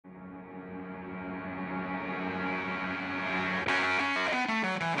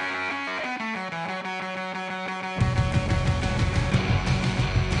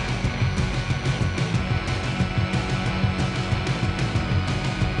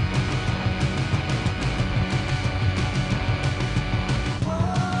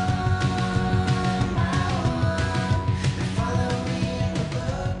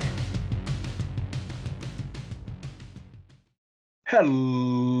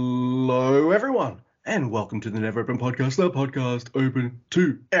Hello, everyone, and welcome to the Never Open Podcast, the podcast open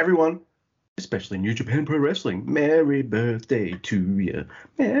to everyone, especially New Japan Pro Wrestling. Merry birthday to you.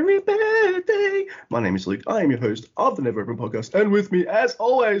 Merry birthday. My name is Luke. I am your host of the Never Open Podcast, and with me, as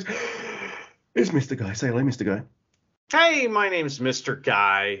always, is Mr. Guy. Say hello, Mr. Guy. Hey, my name's Mr.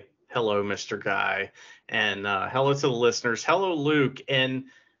 Guy. Hello, Mr. Guy. And hello to the listeners. Hello, Luke. And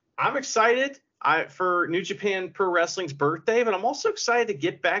I'm excited for New Japan Pro Wrestling's birthday, but I'm also excited to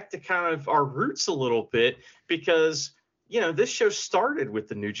get back to kind of our roots a little bit because, this show started with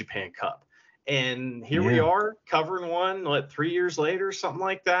the New Japan Cup. And here we are covering one, 3 years later, something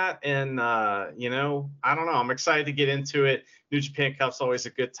like that. And, I don't know. I'm excited to get into it. New Japan Cup's always a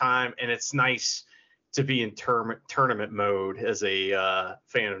good time, and it's nice to be in tournament mode as a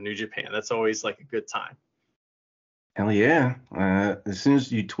fan of New Japan. That's always like a good time. Hell yeah. As soon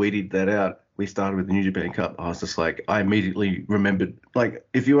as you tweeted that out, we started with the New Japan Cup. I was just like, I immediately remembered, like,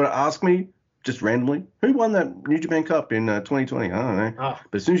 if you were to ask me just randomly, who won that New Japan Cup in 2020? I don't know. Oh.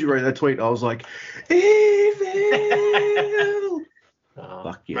 But as soon as you wrote that tweet, I was like, evil.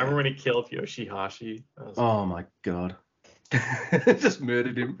 Fuck yeah. Remember when he killed Yoshihashi? Oh my God. Just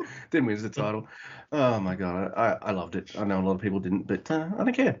murdered him. Then wins the title. Oh my God. I loved it. I know a lot of people didn't, but I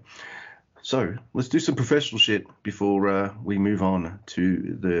don't care. So let's do some professional shit before we move on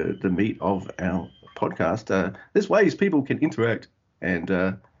to the meat of our podcast. There's ways people can interact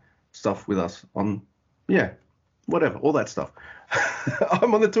and stuff with us on, whatever, all that stuff.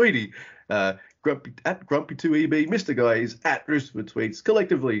 I'm on the Tweety, Grumpy at Grumpy2EB. Mr. Guy is at Roosterwood Tweets.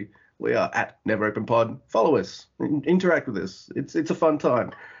 Collectively, we are at Never Open Pod. Follow us, interact with us. It's a fun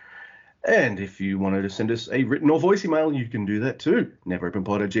time. And if you wanted to send us a written or voice email, you can do that too.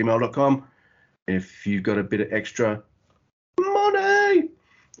 neveropenpod@gmail.com. If you've got a bit of extra money,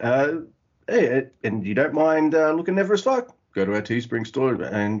 and you don't mind looking never as fuck, go to our Teespring store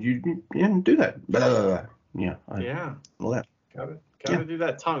and you do that. All that. Gotta do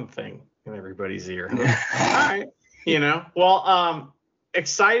that tongue thing in everybody's ear. Huh? All right.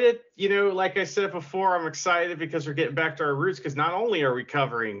 Excited. Like I said before, I'm excited because we're getting back to our roots. Because not only are we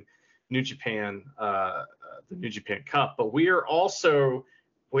covering New Japan, the New Japan Cup, but we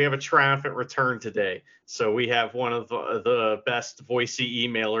have a triumphant return today. So we have one of the best voicey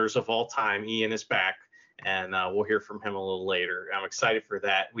emailers of all time. Ian is back, and we'll hear from him a little later. I'm excited for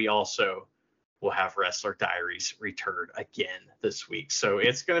that. We also will have Wrestler Diaries return again this week. So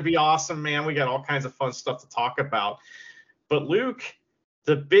it's going to be awesome, man. We got all kinds of fun stuff to talk about. But Luke,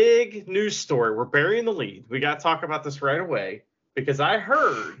 the big news story, we're burying the lead. We got to talk about this right away because I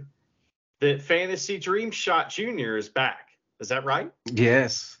heard that Fantasy Dream Shot Jr. is back. Is that right?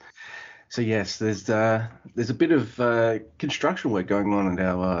 Yes. So yes, there's a bit of construction work going on at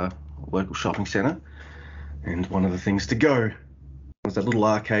our local shopping centre, and one of the things to go was that little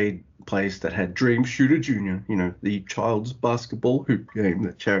arcade place that had Dream Shooter Jr., the child's basketball hoop game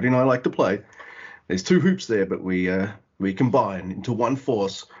that Charity and I like to play. There's two hoops there, but we combine into one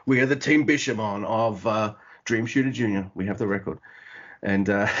force. We are the Team Bishamon of Dream Shooter Jr. We have the record. And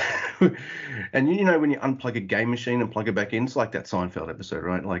and when you unplug a game machine and plug it back in, it's like that Seinfeld episode,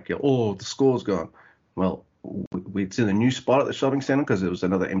 right? Like, the score's gone. Well, it's in a new spot at the shopping center because there was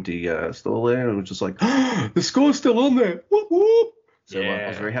another empty store there, and it was just like, the score's still on there. Whoop whoop. So I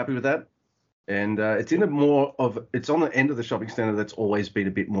was very happy with that. And it's it's on the end of the shopping center that's always been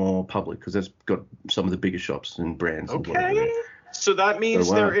a bit more public because it's got some of the bigger shops and brands. Okay. So that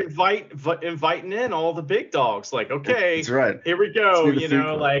means they're inviting in all the big dogs. Like, okay, that's right. Here we go.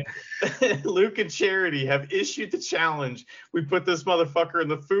 Like Luke and Charity have issued the challenge. We put this motherfucker in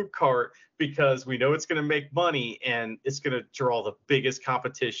the food cart because we know it's going to make money and it's going to draw the biggest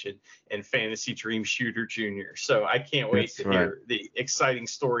competition in Fantasy Dream Shooter Jr. So I can't wait to hear the exciting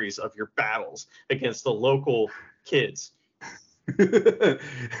stories of your battles against the local kids.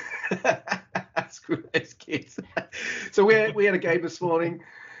 School age kids. So we had a game this morning.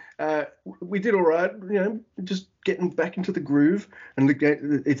 We did all right, just getting back into the groove. And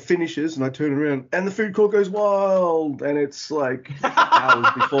it finishes, and I turn around, and the food court goes wild. And it's like hours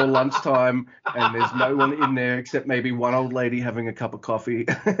before lunchtime, and there's no one in there except maybe one old lady having a cup of coffee.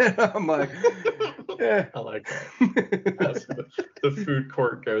 I'm like, yeah. I like that. The food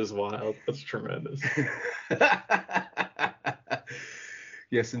court goes wild. That's tremendous.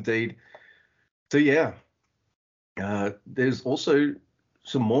 Yes, indeed. So yeah, there's also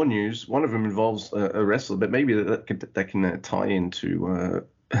some more news. One of them involves a wrestler, but maybe that can tie into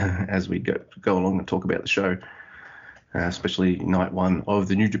as we go along and talk about the show, especially night one of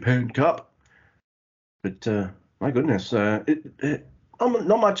the New Japan Cup. But my goodness, not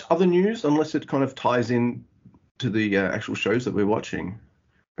much other news unless it kind of ties in to the actual shows that we're watching.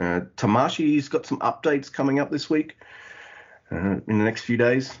 Tamashi's got some updates coming up this week. In the next few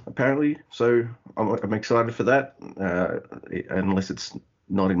days, apparently. So I'm excited for that. Unless it's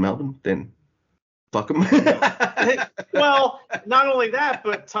not in Melbourne, then fuck them. Well, not only that,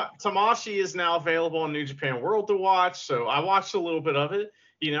 but Tamashi is now available on New Japan World to watch. So I watched a little bit of it.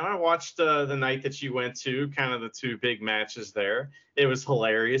 I watched the night that you went to, kind of the two big matches there. It was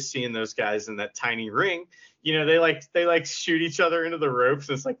hilarious seeing those guys in that tiny ring. They like shoot each other into the ropes.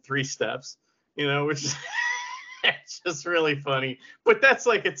 And it's like 3 steps. Which is it's just really funny. But that's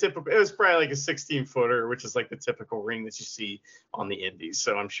like it was probably like a 16-footer, which is like the typical ring that you see on the indies.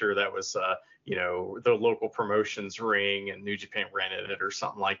 So I'm sure that was, the local promotions ring and New Japan rented it or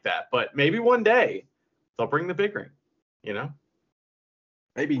something like that. But maybe one day they'll bring the big ring,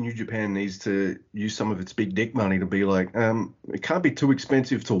 Maybe New Japan needs to use some of its big dick money to be like, it can't be too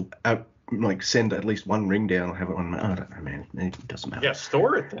expensive to send at least one ring down or have it on. I don't know, man. It doesn't matter. Yeah,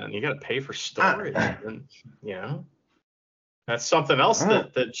 store it then. You got to pay for storage. And, that's something else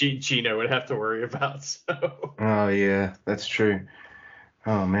that Gino would have to worry about. So. Oh, yeah, that's true.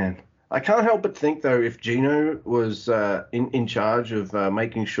 Oh, man. I can't help but think, though, if Gino was in charge of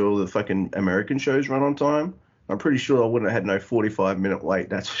making sure the fucking American shows run on time, I'm pretty sure I wouldn't have had no 45-minute wait,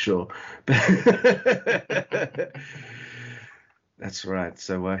 that's for sure. That's right.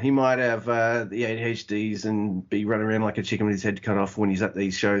 So he might have the ADHDs and be running around like a chicken with his head cut off when he's at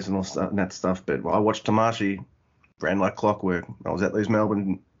these shows and all that stuff. But I watched Tamashi, ran like clockwork. I was at those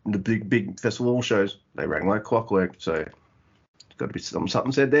Melbourne, the big festival shows. They ran like clockwork. So it's got to be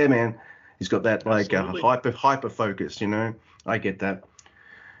something said there, man. He's got that like hyper focus, I get that.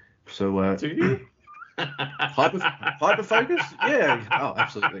 So do you? hyper focus? Yeah. Oh,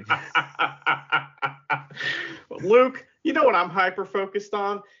 absolutely. Luke, you know what I'm hyper focused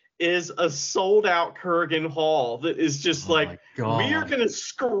on is a sold out Kurgan Hall that is just we are going to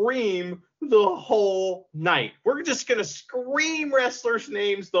scream the whole night. We're just going to scream wrestlers'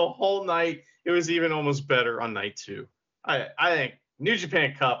 names the whole night. It was even almost better on night 2. I think New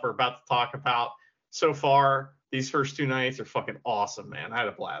Japan Cup we're about to talk about so far. These first 2 nights are fucking awesome, man. I had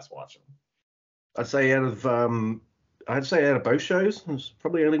a blast watching them. I'd say out of both shows, there's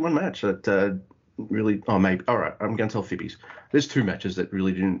probably only one match that really. Oh, maybe. All right, I'm going to tell Phoebes. There's 2 matches that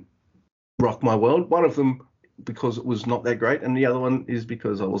really didn't rock my world. One of them because it was not that great, and the other one is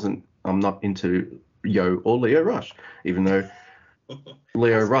because I'm not into Yo or Leo Rush, even though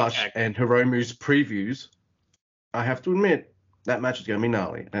Leo Rush and Hiromu's previews, I have to admit that match is going to be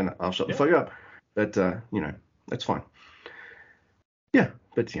gnarly, and I'll shut the fuck up. But that's fine. Yeah,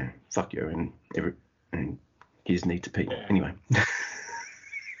 but fuck Yo and his need to pee. Yeah. Anyway.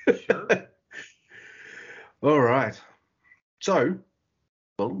 Sure. All right. So,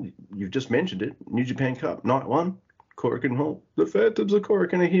 well, you've just mentioned it. New Japan Cup, night 1, Korakuen Hall. The Phantoms of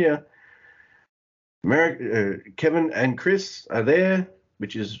Korakuen are here. Kevin and Chris are there,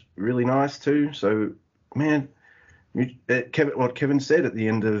 which is really nice too. So, man, what Kevin said at the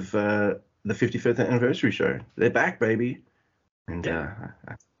end of the 55th anniversary show, they're back, baby. And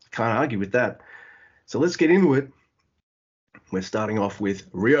I can't argue with that. So let's get into it. We're starting off with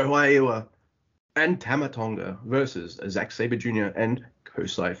Ryo Haewa and Tama Tonga versus Zack Sabre Jr. and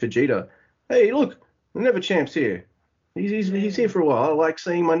Kosei Fujita. Hey, look, the Never Champ's here. He's here for a while. I like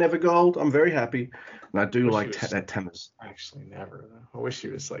seeing my Never Gold. I'm very happy. And I do like that Tama's. Actually, never, though. I wish he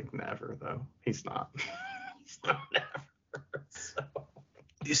was like never, though. He's not. He's not never. So.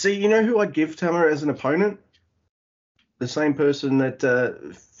 You see, you know who I'd give Tama as an opponent? The same person that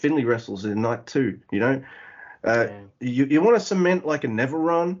Finley wrestles in night 2, You want to cement like a Never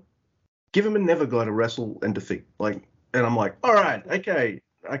run? Give him a Never guy to wrestle and defeat. And I'm like, all right, okay,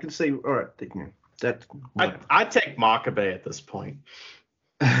 I can see. All right, that. I'd take Makabe at this point.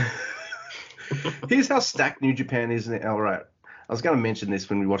 Here's how stacked New Japan is. All right, I was going to mention this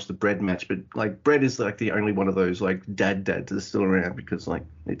when we watched the Bread match, but Bread is the only one of those dad that's still around because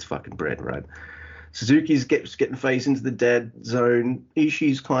it's fucking Bread, right? Suzuki's getting phased into the dad zone.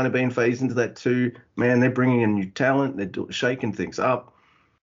 Ishii's kind of being phased into that too. Man, they're bringing in new talent. They're shaking things up.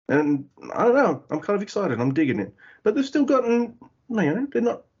 And I don't know. I'm kind of excited. I'm digging it. But they've still gotten, they're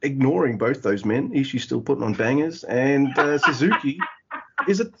not ignoring both those men. Ishii's still putting on bangers. And Suzuki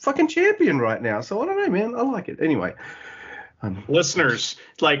is a fucking champion right now. So I don't know, man. I like it. Anyway. Listeners,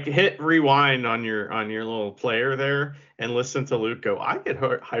 hit rewind on your little player there and listen to Luke go, I get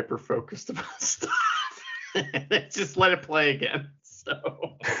hyper focused about stuff. Just let it play again.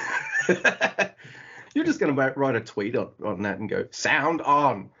 So you're just going to write a tweet on that and go, sound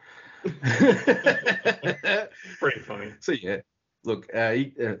on. Pretty funny. So yeah, Look,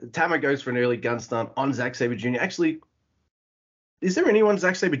 Tama goes for an early gun stunt on Zack Sabre Jr. Actually, is there anyone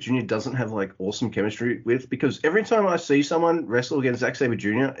Zack Sabre Jr. doesn't have like awesome chemistry with? Because every time I see someone wrestle against Zack Sabre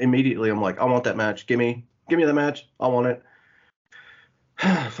Jr., immediately I'm like, I want that match. Give me that match. I want it.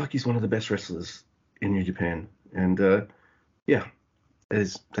 Fuck, he's one of the best wrestlers in New Japan. And yeah,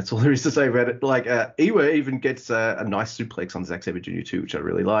 that's all there is to say about it. Like, Iwa even gets a nice suplex on Zack Sabre Jr. too, which I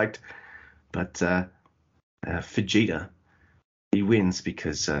really liked. But Fujita, he wins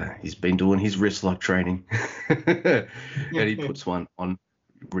because he's been doing his wrist lock training. And he puts one on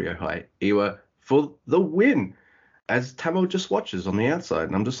Ryohei Iwa for the win. As Tamo just watches on the outside.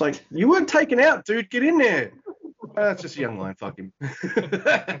 And I'm just like, you weren't taken out, dude. Get in there. That's just a young lion. Fuck him.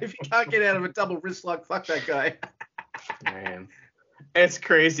 If you can't get out of a double wrist lock, fuck that guy. Man. It's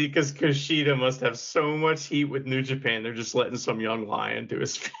crazy because Kushida must have so much heat with New Japan. They're just letting some young lion do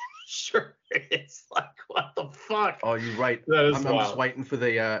his finisher. It's like, what the fuck? Oh, you're right. I'm just waiting for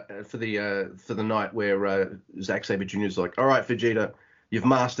the night where Zack Sabre Jr. is like, all right, Vegeta, you've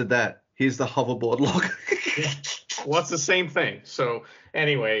mastered that. Here's the hoverboard lock. Well, it's the same thing. So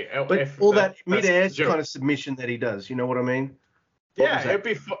anyway, but all that mid-air kind of submission that he does, you know what I mean? Yeah, it'd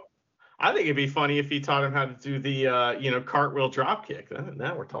be. I think it'd be funny if he taught him how to do the cartwheel drop kick.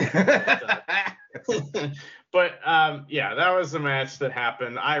 Now we're talking about that. But yeah, that was the match that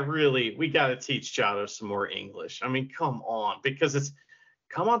happened. We got to teach Jado some more English. I mean, come on, because it's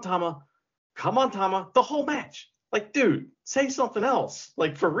come on Tama, the whole match. Like, dude, say something else,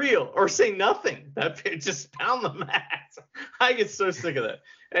 like for real, or say nothing. Just pound the mat. I get so sick of that.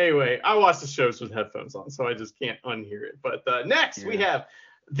 Anyway, I watch the shows with headphones on, so I just can't unhear it. But next we have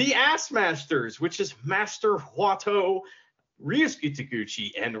the Ass Masters, which is Master Wato, Ryusuke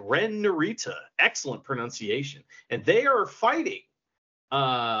Taguchi, and Ren Narita. Excellent pronunciation. And they are fighting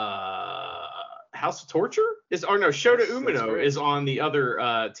House of Torture? Shota Umino is on the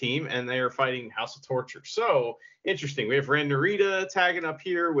other team, and they are fighting House of Torture. So, interesting. We have Ren Narita tagging up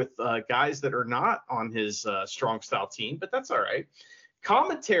here with guys that are not on his strong style team, but that's all right.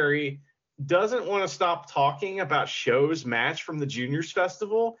 Commentary doesn't want to stop talking about Sho's match from the Juniors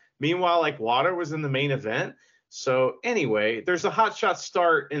Festival. Meanwhile, like, Wato was in the main event. So anyway, there's a hot shot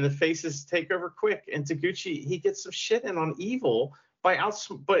start and the faces take over quick. And Taguchi, he gets some shit in on Evil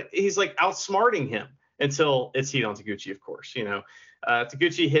but he's like outsmarting him until it's heat on Taguchi, of course.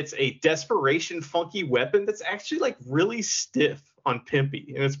 Taguchi hits a desperation funky weapon that's actually like really stiff on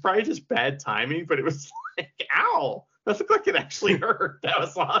Pimpy. And it's probably just bad timing, but it was like, ow. That looked like it actually hurt. That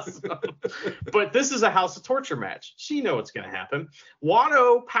was awesome. But this is a House of Torture match. So you know what's going to happen.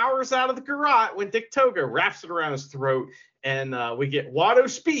 Wato powers out of the garage when Dick Togo wraps it around his throat. And we get Wato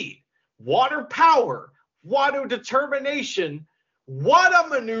speed, Wato power, Wato determination. What a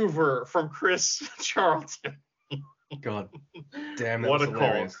maneuver from Chris Charlton. God damn, what a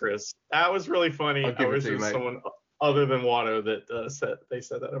hilarious call, Chris. That was really funny. I wish there was someone other than Wato that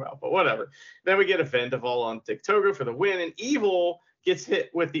said that about, but whatever. Then we get a Vendaval on Dick Togo for the win, and Evil gets hit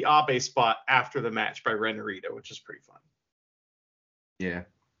with the Abe spot after the match by Ren Narita, which is pretty fun. Yeah,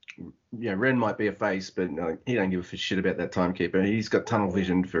 Ren might be a face, but he don't give a shit about that timekeeper. He's got tunnel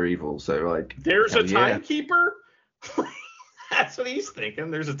vision for Evil, so like. There's a timekeeper? That's what he's thinking.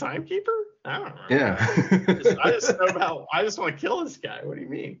 There's a timekeeper? I don't know. Yeah. I just want to kill this guy. What do you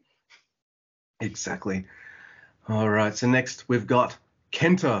mean? Exactly. All right. So next we've got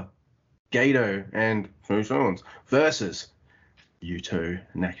Kenta, Gato, and Fusons versus Yuto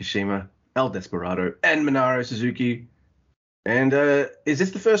Nakashima, El Desperado, and Minoru Suzuki. And is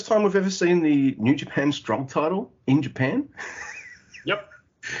this the first time we've ever seen the New Japan Strong title in Japan? Yep.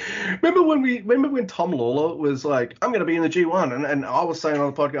 Remember when Tom Lawler was like, I'm going to be in the G1, and I was saying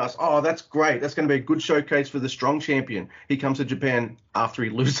on the podcast, oh, that's great. That's going to be a good showcase for the Strong champion. He comes to Japan after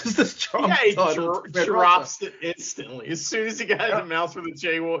he loses the Strong title. He drops it instantly. As soon as he got his mouth for the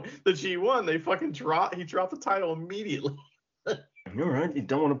G1, they fucking he dropped the title immediately. All right, you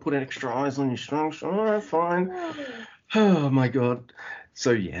don't want to put extra eyes on your Strong. All right, fine. Oh, my God. So,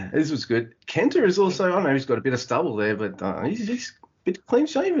 yeah, this was good. Kenta is also, I know he's got a bit of stubble there, but he's bit clean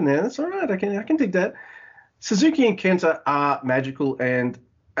shaven there. That's all right. I can dig that. Suzuki and Kenta are magical, and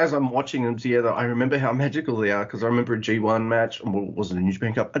as I'm watching them together, I remember how magical they are because I remember a G1 match, or was it a New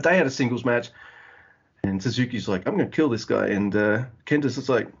Japan Cup? They had a singles match, and Suzuki's like, I'm going to kill this guy, and Kenta's just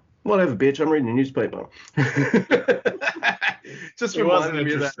like, whatever, bitch, I'm reading the newspaper. Just reminded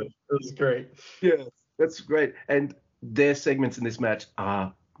me of that. It was great. Yeah, that's great. And their segments in this match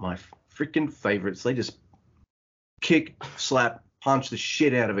are my freaking favorites. They just kick, slap, punch the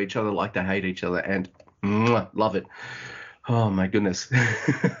shit out of each other like they hate each other, and love it. Oh my goodness.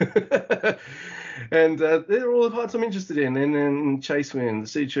 And they're all the parts I'm interested in. And then Chase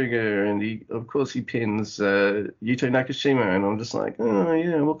wins, the Trigger, and of course he pins Yuto Nakashima, and I'm just like, oh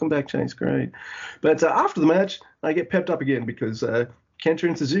yeah, welcome back, Chase, great. But after the match, I get pepped up again because Kenta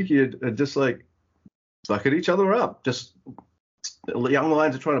and Suzuki are just like sucking each other up. Just the young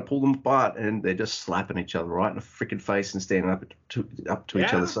lions are trying to pull them apart, and they're just slapping each other right in the freaking face and standing up to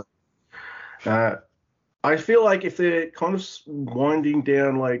each other. So, I feel like if they're kind of winding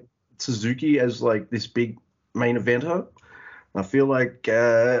down like Suzuki as like this big main eventer, I feel like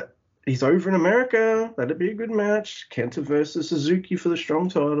he's over in America. That'd be a good match. Kenta versus Suzuki for the strong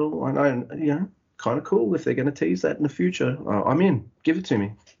title. I know, kind of cool if they're going to tease that in the future. I'm in. Give it to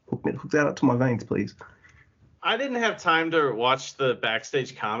me. Hook that up to my veins, please. I didn't have time to watch the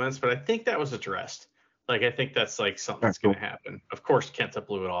backstage comments, but I think that was addressed. Like, I think that's like something that's going to happen. Of course, Kenta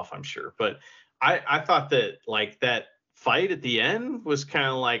blew it off, I'm sure. But I thought that like that fight at the end was kind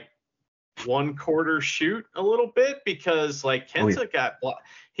of like one quarter shoot a little bit, because like Kenta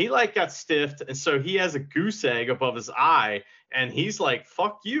got stiffed, and so he has a goose egg above his eye, and he's like,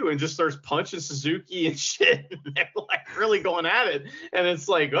 fuck you, and just starts punching Suzuki and shit. And they're like really going at it, and it's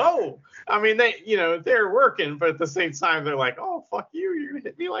like, oh, I mean, they're working, but at the same time they're like, oh, fuck you, you're gonna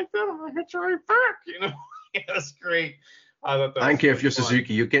hit me like that, I'm gonna hit you right back. That's great. I don't care if you're fun.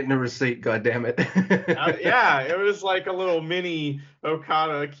 Suzuki, you're getting a receipt, goddammit. Yeah, it was like a little mini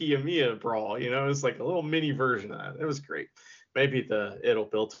Okada Kiyomiya brawl, it was like a little mini version of that. It was great. Maybe it'll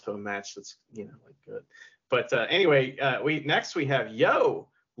build to a match that's like good. But anyway, we have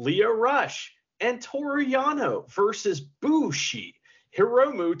Lio Rush and Toru Yano versus Bushi,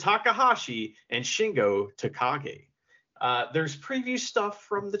 Hiromu Takahashi, and Shingo Takagi. There's preview stuff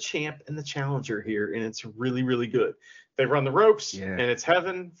from the champ and the challenger here, and it's really, really good. They run the ropes, and it's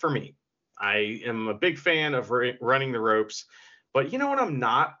heaven for me. I am a big fan of running the ropes, but you know what I'm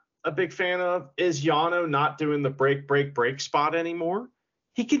not a big fan of is Yano not doing the break spot anymore.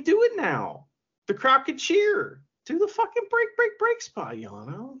 He can do it now. The crowd can cheer. Do the fucking break spot,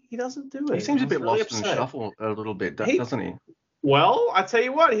 Yano. He doesn't do it. He seems a bit lost in the shuffle a little bit, doesn't he? Well, I tell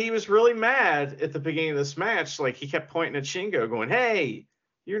you what, he was really mad at the beginning of this match. Like, he kept pointing at Shingo going, hey,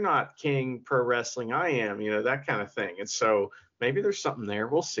 you're not King Pro Wrestling, I am, that kind of thing. And so maybe there's something there.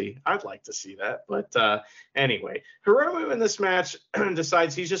 We'll see. I'd like to see that. But anyway, Hiromu in this match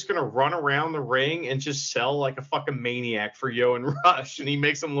decides he's just going to run around the ring and just sell like a fucking maniac for Yo and Rush. And he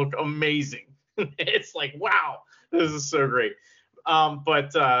makes them look amazing. It's like, wow, this is so great.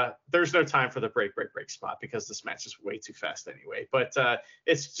 But there's no time for the break spot because this match is way too fast anyway. But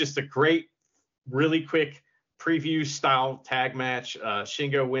it's just a great, really quick preview style tag match.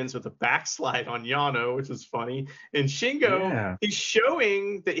 Shingo wins with a backslide on Yano, which is funny. And Shingo, he's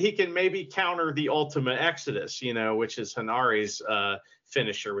showing that he can maybe counter the Ultimate Exodus, which is Hanare's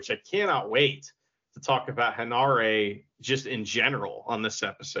finisher, which I cannot wait to talk about Hanare just in general on this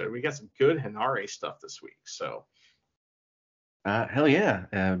episode. We got some good Hanare stuff this week. So. Hell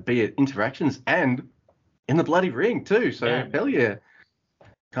yeah. Be it interactions and in the bloody ring too. So hell yeah.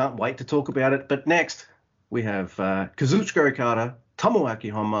 Can't wait to talk about it. But next we have Kazuchika Okada, Tomoaki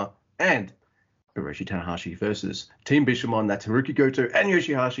Honma, and Hiroshi Tanahashi versus Team Bishamon. That's Haruki Goto and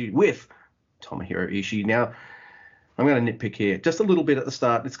Yoshihashi with Tomohiro Ishii. Now, I'm going to nitpick here just a little bit at the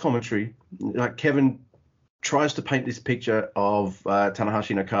start. It's commentary. Like Kevin tries to paint this picture of Tanahashi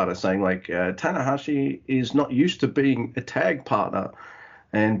and Okada, saying like Tanahashi is not used to being a tag partner,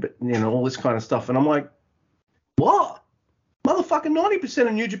 and all this kind of stuff. And I'm like, what? Motherfucking 90%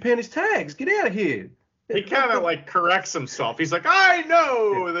 of New Japan is tags. Get out of here. He kind of like corrects himself. He's like, I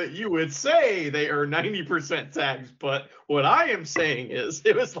know that you would say they are 90% tags, but what I am saying is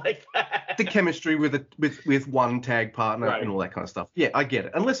it was like that. The chemistry with one tag partner and all that kind of stuff. Yeah, I get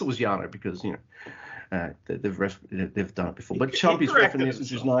it. Unless it was Yano, because they've done it before. But Chumpy's reffing this,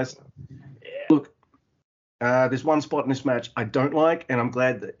 which is nice. Yeah. Look, there's one spot in this match I don't like, and I'm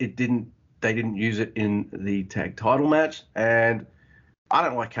glad that they didn't use it in the tag title match. And I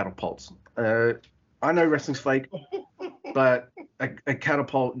don't like catapults. I know wrestling's fake, but a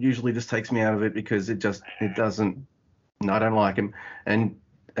catapult usually just takes me out of it because it doesn't. No, I don't like him. And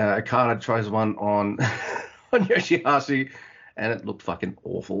Okada tries one on on Yoshihashi, and it looked fucking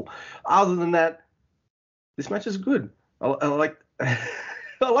awful. Other than that, this match is good. I like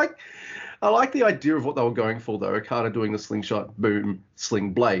the idea of what they were going for, though. Okada doing the slingshot, boom,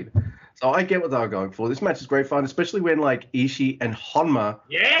 sling blade. So I get what they were going for. This match is great fun, especially when like Ishii and Honma start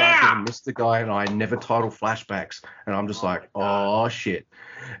giving Mr. Guy and I never title flashbacks, and I'm just oh shit.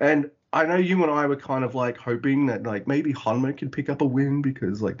 And I know you and I were kind of like hoping that like maybe Hanma could pick up a win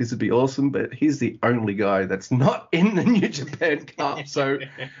because like this would be awesome, but he's the only guy that's not in the New Japan Cup, so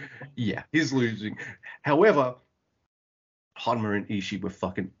yeah, he's losing. However, Hanma and Ishii were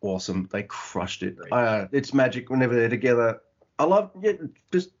fucking awesome. They crushed it. It's magic whenever they're together. I love it.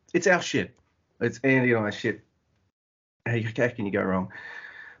 Just it's our shit. It's Andy and I shit. How can you go wrong?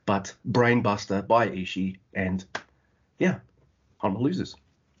 But Brainbuster by Ishii, and yeah, Hanma loses.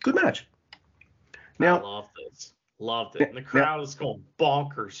 Good match. Now, I loved it. And the crowd is going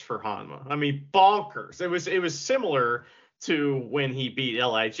bonkers for Hanma. I mean, bonkers. It was similar to when he beat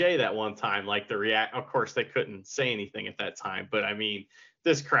Lij that one time. Like of course they couldn't say anything at that time, but I mean,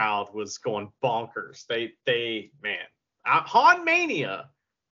 this crowd was going bonkers. Hanmania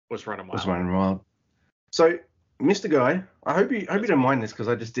was running wild. So, Mr. Guy, I hope you don't mind this because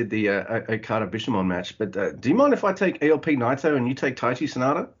I just did the Okada Bishamon match, but do you mind if I take ELP Naito and you take Taichi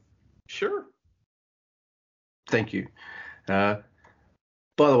Sonata? Sure. Thank you. By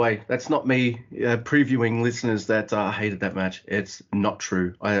the way, that's not me previewing listeners that hated that match. It's not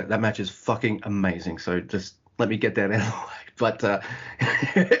true. That match is fucking amazing. So just let me get that out of the way. But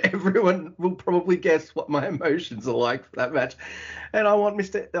everyone will probably guess what my emotions are like for that match, and I want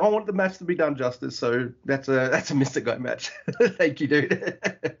the match to be done justice. So that's a Mr. Guy match. Thank you, dude.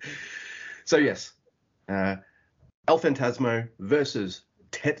 So yes, El Phantasmo versus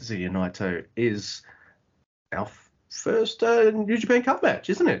Tetsuya Naito is our first New Japan Cup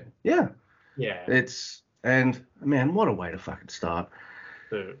match, isn't it? Yeah. Yeah. And man, what a way to fucking start.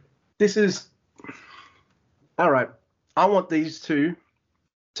 Dude. This is all right. I want these two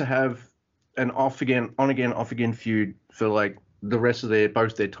to have an off again, on again, off again feud for like the rest of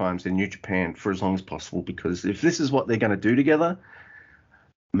both their times in New Japan for as long as possible. Because if this is what they're going to do together,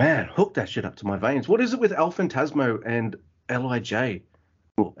 man, hook that shit up to my veins. What is it with El Phantasmo and Lij?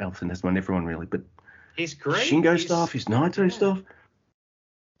 Well, El Phantasmo and everyone really, but he's great. Shingo stuff, his Naito stuff.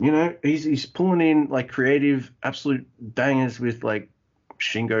 You know, he's pulling in like creative, absolute bangers with like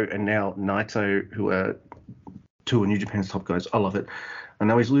Shingo and now Naito, who are two of New Japan's top guys. I love it. I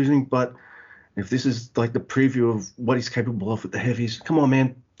know he's losing, but if this is like the preview of what he's capable of with the heavies, come on,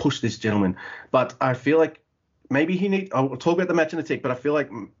 man, push this gentleman. But I feel like maybe I'll talk about the match in a tick, but I feel like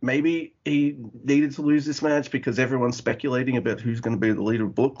maybe he needed to lose this match because everyone's speculating about who's going to be the leader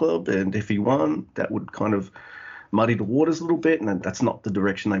of Bullet Club, and if he won, that would kind of muddy the waters a little bit, and that's not the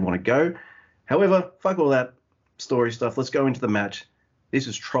direction they want to go. However, fuck all that story stuff. Let's go into the match. This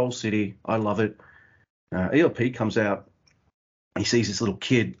is Troll City. I love it. ELP comes out. He sees this little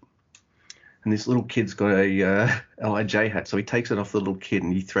kid, and this little kid's got a Lij hat, so he takes it off the little kid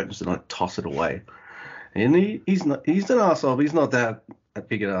and he threatens to like toss it away. And he's an arsehole, but he's not that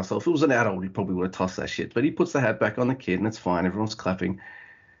big an arsehole. If it was an adult, he probably would have tossed that shit. But he puts the hat back on the kid, and it's fine. Everyone's clapping.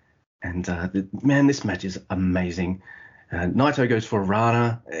 And man, this match is amazing. Naito goes for a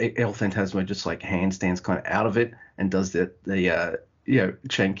Rana. El Phantasmo just like handstands kind of out of it and does the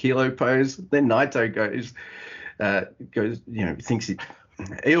Tranquilo pose. Then Naito goes, thinks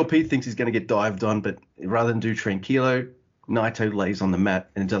ELP thinks he's going to get dived on, but rather than do Tranquilo, Naito lays on the mat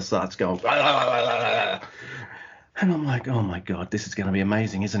and just starts going. And I'm like, oh my God, this is going to be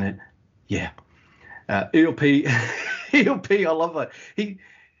amazing, isn't it? Yeah. ELP, I love that.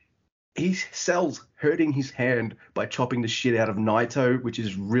 He sells hurting his hand by chopping the shit out of Naito, which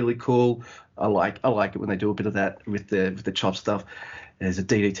is really cool. I like it when they do a bit of that with the chop stuff. There's a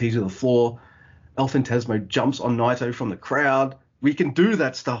DDT to the floor. El Phantasmo jumps on Naito from the crowd. We can do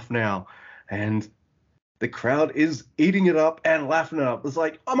that stuff now. And the crowd is eating it up and laughing it up. It's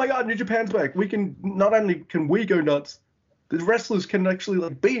like, oh my God, New Japan's back. Not only can we go nuts, the wrestlers can actually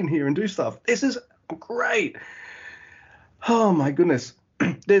like be in here and do stuff. This is great. Oh my goodness.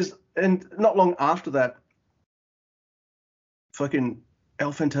 And not long after that, fucking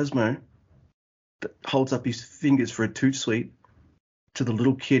El Phantasmo holds up his fingers for a toot sweet to the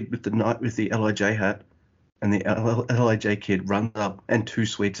little kid with the Lij hat, and the Lij kid runs up and two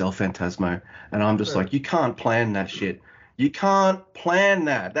sweets El Phantasmo. And I'm just like, you can't plan that shit. You can't plan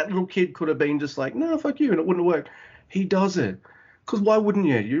that. That little kid could have been just like, no, fuck you, and it wouldn't have worked. He does it. Because why wouldn't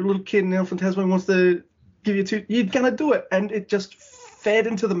you? You're a little kid and El Phantasmo wants to give you two. You're going to do it. And it just fed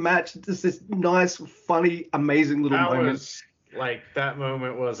into the match. Just this nice, funny, amazing little moment. That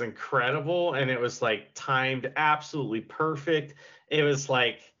moment was incredible, and it was like timed absolutely perfect. It was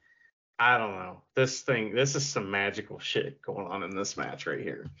like, I don't know, this is some magical shit going on in this match right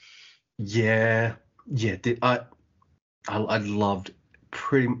here. Yeah. I loved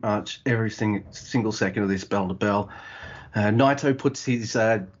pretty much every single second of this bell to bell. Naito puts his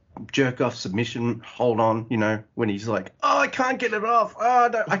jerk off submission hold on, you know, when he's like, oh, I can't get it off. Oh,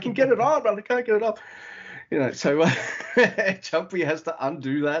 no, I can get it on, but I can't get it off. You know, so Chumpy has to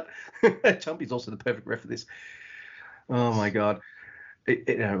undo that. Chumpy's also the perfect ref for this. Oh my God.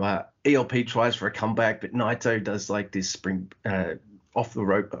 ELP tries for a comeback, but Naito does like this spring off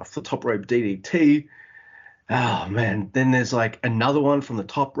the top rope DDT. Oh man. Then there's like another one from the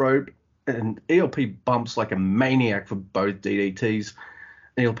top rope, and ELP bumps like a maniac for both DDTs.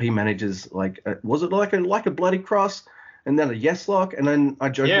 ELP manages like was it like a bloody cross, and then a yes lock, and then I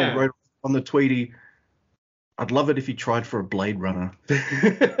jokingly wrote on the Tweety, I'd love it if he tried for a Blade Runner.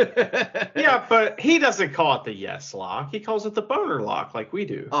 Yeah, but he doesn't call it the yes lock. He calls it the boner lock, like we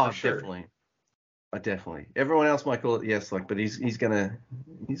do. Oh, sure. Definitely. Everyone else might call it the yes lock, but he's gonna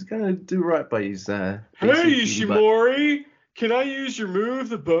do right by his. Hey, Ishimori, can I use your move,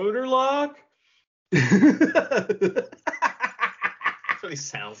 the boner lock? That's what he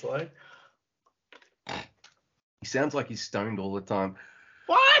sounds like. He sounds like he's stoned all the time.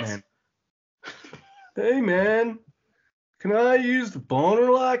 What? Man. Hey, man. Can I use the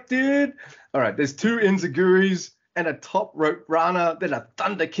boner lock, dude? All right, there's 2 Enziguris and a top rope Rana, then a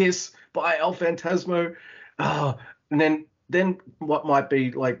Thunder Kiss by El Phantasmo. Oh, and then what might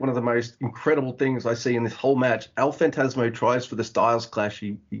be like one of the most incredible things I see in this whole match, El Phantasmo tries for the Styles Clash.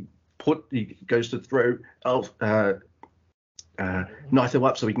 He goes to throw Naito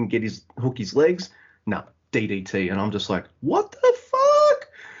up so he can hook his legs. No, DDT. And I'm just like, what the fuck?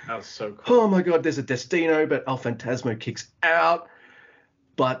 That was so cool. Oh my God, there's a Destino, but El Phantasmo kicks out.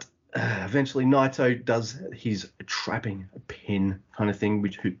 But eventually Naito does his trapping pin kind of thing,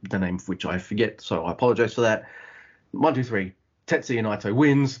 the name of which I forget, so I apologize for that. 1, 2, 3. Tetsuya Naito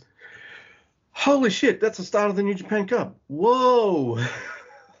wins. Holy shit, that's the start of the New Japan Cup. Whoa.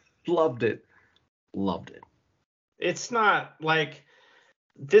 Loved it. It's not like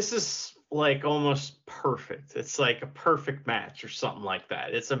this is like almost perfect. It's like a perfect match or something like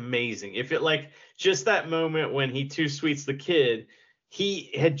that. It's amazing. If it like just that moment when he two sweets the kid, he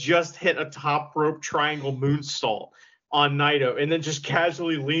had just hit a top rope triangle moonsault on Naito and then just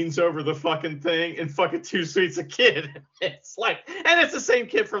casually leans over the fucking thing and fucking two sweets a kid. It's like, and it's the same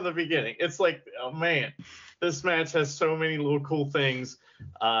kid from the beginning. It's like, oh man, this match has so many little cool things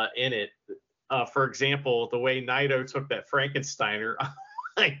in it. For example, the way Naito took that Frankensteiner. Oh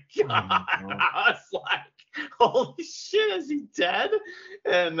my God. I was like, holy shit, is he dead?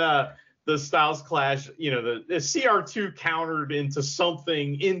 And the Styles Clash, you know, the CR2 countered into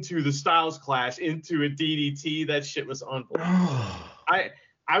something, into the Styles Clash, into a DDT. That shit was unbelievable. I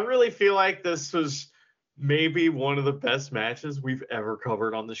really feel like this was maybe one of the best matches we've ever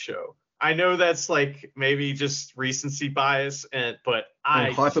covered on the show. I know that's like maybe just recency bias, but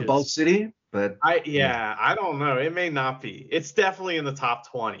Hyperbole City, but I don't know. It may not be. It's definitely in the top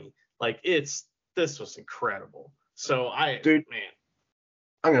 20. Like this was incredible. So man,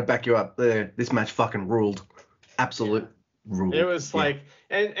 I'm gonna back you up there. This match fucking ruled. Absolute rule. It was like,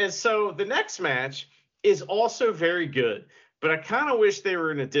 and so the next match is also very good, but I kind of wish they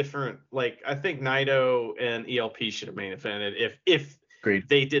were in a different, like, I think Naito and ELP should have main evented if Agreed.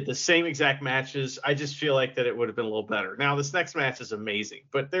 They did the same exact matches. I just feel like that it would have been a little better. Now this next match is amazing,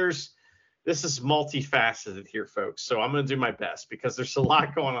 but this is multifaceted here, folks. So I'm gonna do my best because there's a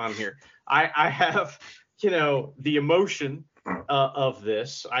lot going on here. I have, you know, the emotion of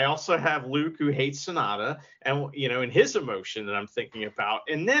this. I also have Luke, who hates Sonata, and you know, in his emotion that I'm thinking about.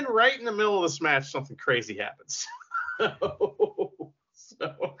 And then right in the middle of this match, something crazy happens.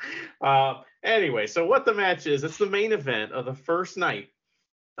 Anyway, so what the match is, it's the main event of the first night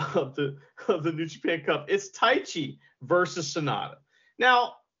of the New Japan Cup. It's Taichi versus Sonata.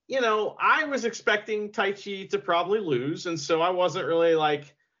 Now, you know, I was expecting Taichi to probably lose, and so I wasn't really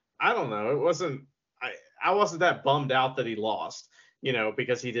like, I don't know, I wasn't that bummed out that he lost, you know,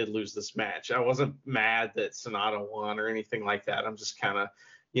 because he did lose this match. I wasn't mad that Sonata won or anything like that. I'm just kind of,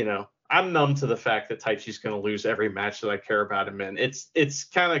 you know, I'm numb to the fact that Taichi's going to lose every match that I care about him in. It's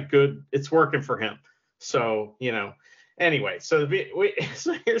kind of good. It's working for him. So, you know, anyway, so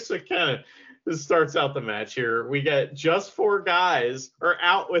here's what kind of this starts out the match here. We got just 4 guys are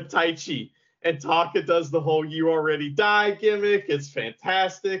out with Taichi, and Taka does the whole "you already die" gimmick. It's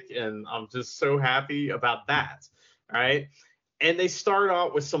fantastic, and I'm just so happy about that. All right, and they start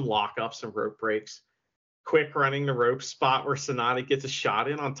out with some lockups and rope breaks. Quick running the rope spot where Sonata gets a shot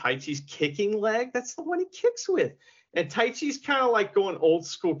in on Taichi's kicking leg. That's the one he kicks with. And Taichi's kind of like going old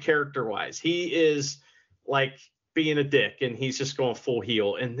school character wise. He is like being a dick and he's just going full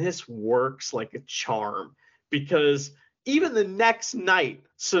heel. And this works like a charm because even the next night,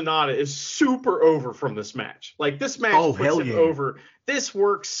 Sonata is super over from this match. Like, this match puts him over. This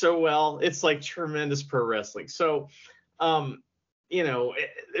works so well. It's like tremendous pro wrestling. So,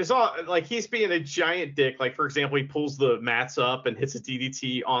 there's all, like, he's being a giant dick. Like, for example, he pulls the mats up and hits a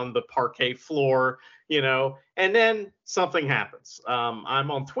DDT on the parquet floor, and then something happens.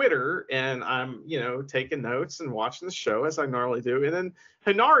 I'm on Twitter and I'm, taking notes and watching the show as I normally do. And then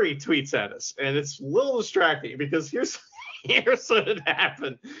Hanari tweets at us, and it's a little distracting because here's what had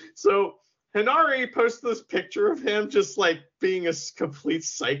happened. So Hanari posted this picture of him just like being a complete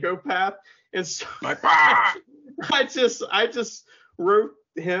psychopath. And so I just wrote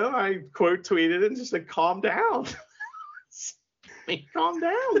him, I quote tweeted it and just said, calm down. Calm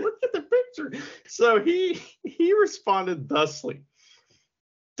down. Look at the picture. So he responded thusly: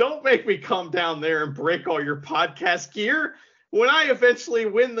 don't make me come down there and break all your podcast gear. When I eventually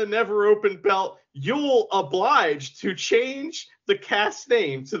win the Never Open belt, you'll oblige to change the cast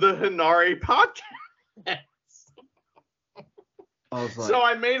name to the Hanari Podcast. So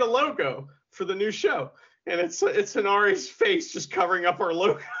I made a logo for the new show, and it's Hanari's face just covering up our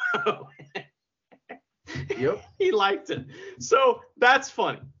logo. Yep. He liked it. So that's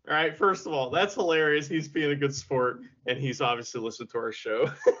funny. All right. First of all, that's hilarious. He's being a good sport, and he's obviously listened to our show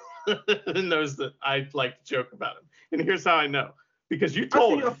and knows that I like to joke about him. And here's how I know. Because you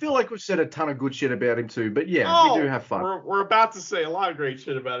told him. I feel like we've said a ton of good shit about him too, but yeah, we do have fun. We're about to say a lot of great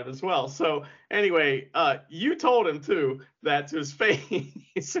shit about him as well. So anyway, you told him too that to his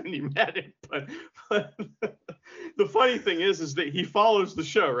face when you met him. But the funny thing is that he follows the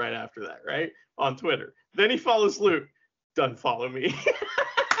show right after that, right? On Twitter. Then he follows Luke. Doesn't follow me.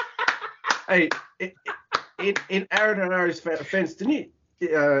 Hey, in Aaron Hanari's offense, didn't you?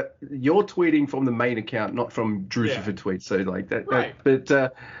 You're tweeting from the main account, not from Drusifer tweets. So like that. Right.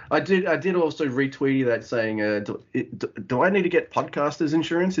 But I did also retweet that saying, do I need to get podcasters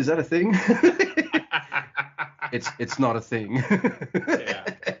insurance? Is that a thing? It's not a thing. Yeah.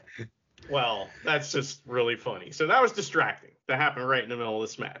 Well, that's just really funny. So that was distracting. That happened right in the middle of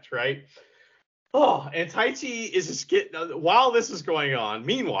this match, right? Oh, and Taichi is just getting, while this is going on,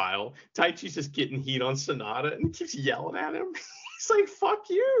 meanwhile, Taichi's just getting heat on Sonata and he keeps yelling at him. He's like, fuck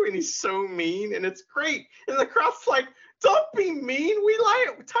you. And he's so mean, and it's great. And the crowd's like, don't be mean. We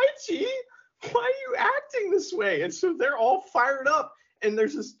like Taichi. Why are you acting this way? And so they're all fired up. And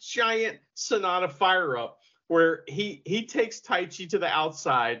there's this giant Sonata fire up where he takes Taichi to the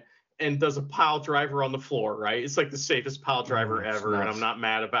outside and does a pile driver on the floor, right? It's like the safest pile driver ever, nuts. and I'm not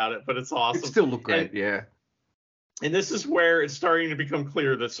mad about it, but it's awesome. It still looked great, yeah. And this is where it's starting to become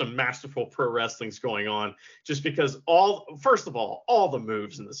clear that some masterful pro wrestling's going on, just because first of all the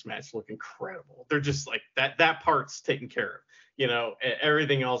moves in this match look incredible. They're just like that part's taken care of.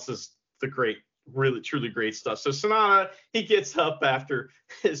 Everything else is the great, really truly great stuff. So Sonata, he gets up after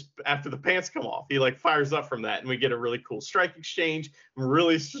the pants come off. He like fires up from that, and we get a really cool strike exchange. I'm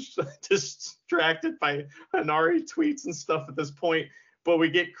really distracted by Hanari tweets and stuff at this point. But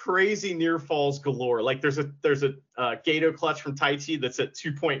we get crazy near falls galore. Like there's a Gato clutch from Taichi that's at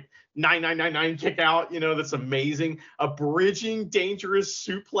 2.9999 kick out, that's amazing. A bridging dangerous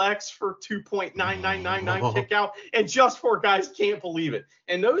suplex for 2.9999 kick out. And Just Four guys can't believe it.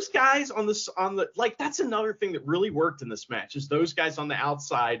 And those guys on the like, that's another thing that really worked in this match, is those guys on the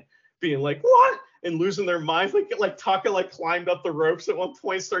outside being like, what? And losing their minds. Like Taka like climbed up the ropes at one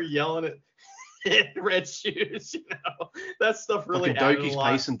point, started yelling at Red Shoes, that stuff really added a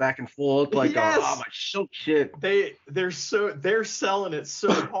lot. Pacing back and forth, like, yes. Oh my shit. They're selling it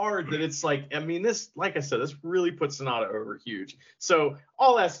so hard that it's like, I mean, this, like I said, this really puts Sonata over huge. So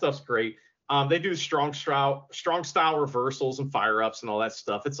all that stuff's great. They do strong style reversals and fire ups and all that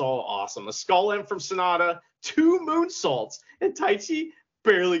stuff. It's all awesome. A skull end from Sonata, 2 moonsaults, and Taichi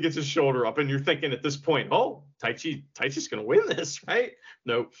barely gets his shoulder up, and you're thinking at this point, oh, Taichi's gonna win this, right?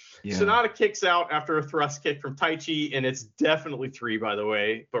 Nope. Yeah. Sonata kicks out after a thrust kick from Taichi, and it's definitely 3, by the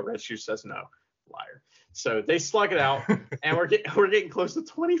way, but Red Shoe says no. Liar. So they slug it out, and we're getting close to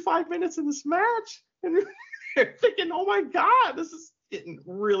 25 minutes in this match, and you're thinking, oh my god, this is getting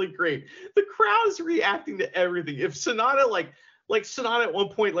really great. The crowd is reacting to everything. If Sonata like Sonata at one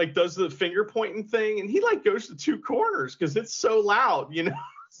point like does the finger pointing thing, and he like goes to 2 corners because it's so loud,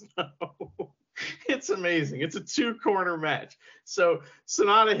 So it's amazing. It's a 2-corner match. So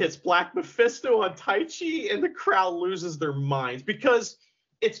Sonata hits Black Mephisto on Taichi, and the crowd loses their minds because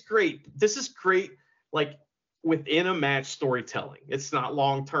it's great. This is great, like within a match storytelling. It's not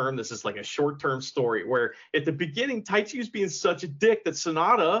long term. This is like a short term story where at the beginning Taichi was being such a dick that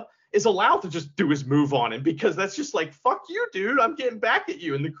Sonata is allowed to just do his move on him, because that's just like, fuck you, dude, I'm getting back at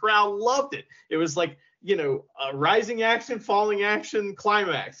you. And the crowd loved it. It was like rising action, falling action,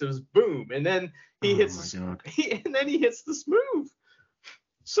 climax. It was boom, and then he hits this move.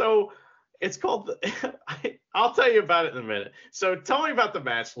 So it's called. I'll tell you about it in a minute. So tell me about the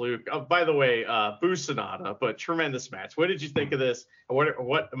match, Luke. By the way, Boo Sonata, but tremendous match. What did you think of this?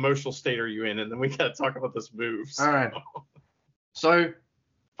 What emotional state are you in? And then we got to talk about this move. All right. So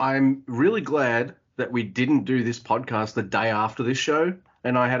I'm really glad that we didn't do this podcast the day after this show,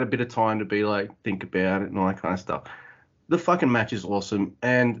 and I had a bit of time to be like, think about it and all that kind of stuff. The fucking match is awesome,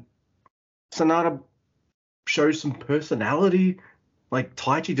 and Sonata shows some personality. Like,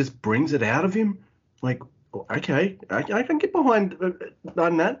 Taichi just brings it out of him. Like, okay, I can get behind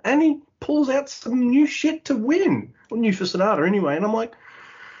that. And he pulls out some new shit to win. Well, new for Sonata anyway. And I'm like,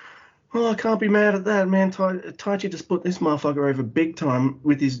 oh, I can't be mad at that, man. Taichi just put this motherfucker over big time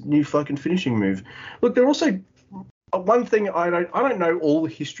with his new fucking finishing move. Look, there also one thing I don't know all the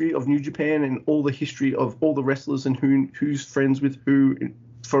history of New Japan and all the history of all the wrestlers and who's friends with who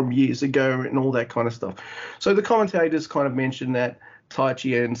from years ago and all that kind of stuff. So the commentators kind of mentioned that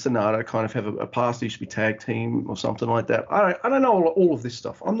Taichi and Sonata kind of have a past. They used to be tag team or something like that. I don't know all of this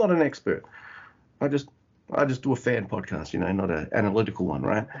stuff. I'm not an expert. I just do a fan podcast, not an analytical one,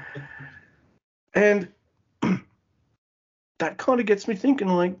 right? And that kind of gets me thinking,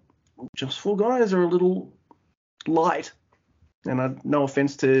 like, Just 4 Guys are a little light. And no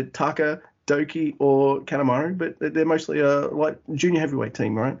offense to Taka, Doki, or Kanemaru, but they're mostly a light junior heavyweight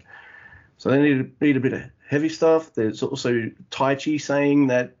team, right? So they need a bit of heavy stuff. There's also Taichi saying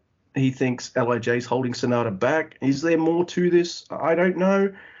that he thinks LIJ's holding Sonata back. Is there more to this? I don't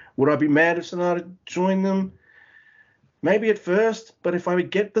know. Would I be mad if Sonata joined them? Maybe at first, but if I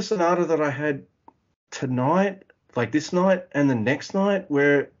would get the Sonata that I had tonight, like this night and the next night,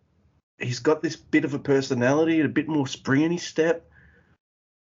 where he's got this bit of a personality and a bit more spring in his step,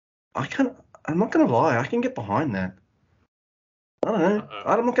 I'm not gonna lie, I can get behind that. I don't know.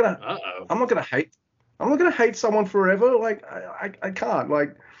 I'm not gonna hate someone forever. Like I can't.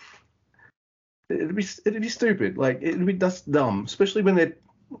 Like it'd be stupid. Like it'd be just dumb, especially when they're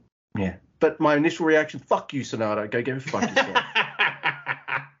But my initial reaction, fuck you, Sonata. Go get fuck yourself.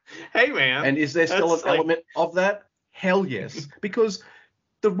 Hey man. And is there still an element of that? Hell yes. Because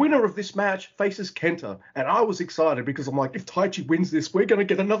the winner of this match faces Kenta, and I was excited because I'm like, if Taichi wins this, we're gonna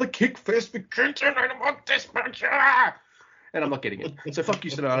get another kick fest with Kenta, and I want this match. And I'm not getting it. So fuck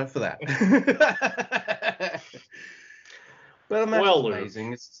you, Sonata, for that. But the match is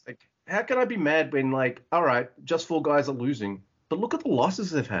amazing. It's like, how can I be mad when, like, all right, Just 4 Guys are losing, but look at the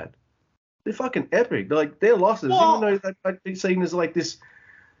losses they've had. They're fucking epic. Like, their losses, even though they might be seen as like this,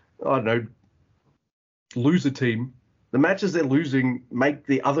 I don't know, loser team, the matches they're losing make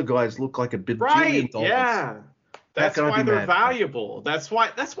the other guys look like $1 billion. Yeah. That's why they're valuable. That's why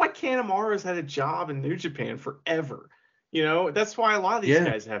Kanemaru's had a job in New Japan forever. That's why a lot of these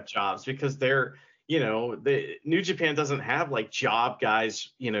guys have jobs, because they're, the New Japan doesn't have like job guys,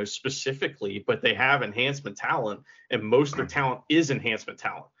 specifically, but they have enhancement talent, and most of their talent is enhancement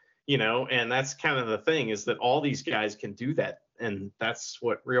talent, and that's kind of the thing, is that all these guys can do that. And that's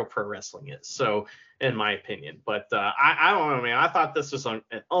what real pro wrestling is. So, in my opinion, but I don't know, man. I thought this was an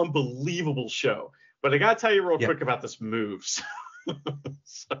unbelievable show. But I gotta tell you real quick about this move.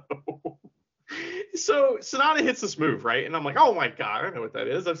 So Sonata hits this move, right? And I'm like, oh my God, I know what that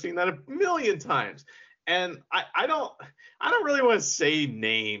is. I've seen that a million times. And I don't really want to say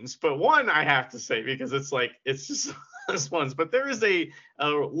names, but one I have to say, because it's just this ones. But there is a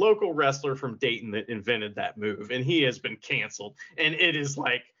local wrestler from Dayton that invented that move, and he has been canceled. And it is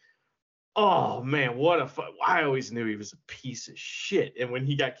like, oh man, I always knew he was a piece of shit. And when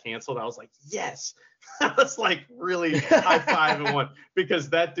he got canceled, I was like, yes. I was like really high five and one,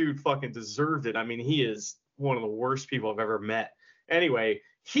 because that dude fucking deserved it. I mean, he is one of the worst people I've ever met. Anyway,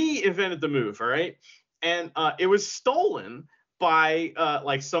 he invented the move, all right? And it was stolen by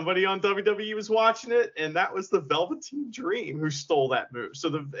like somebody on WWE was watching it, and that was the Velveteen Dream who stole that move.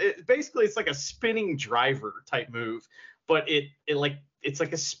 So basically it's like a spinning driver type move, but it's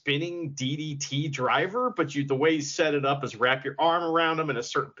like a spinning DDT driver, but the way you set it up is wrap your arm around them in a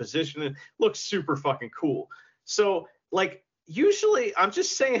certain position. It looks super fucking cool. So like usually, I'm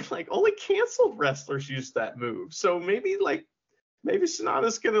just saying, like, only canceled wrestlers use that move. So maybe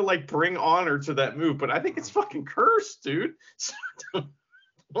Sonata's gonna like bring honor to that move, but I think it's fucking cursed, dude. So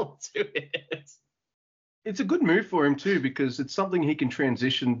don't do it. It's a good move for him too, because it's something he can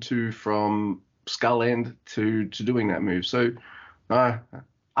transition to from Skull End to doing that move. So I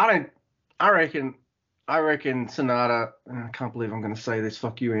reckon Sonata, I can't believe I'm going to say this,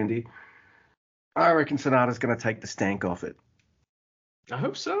 fuck you, Andy. I reckon Sonata's going to take the stank off it. I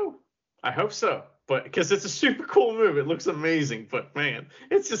hope so. but because it's a super cool move, it looks amazing. But man,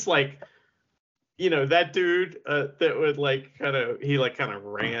 it's just like, that dude that would kind of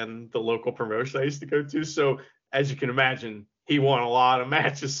ran the local promotion I used to go to. So as you can imagine, he won a lot of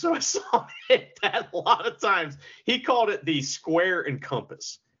matches. So I saw him hit that a lot of times. He called it the Square and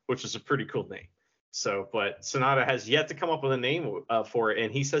Compass, which is a pretty cool name. So, but Sonata has yet to come up with a name for it,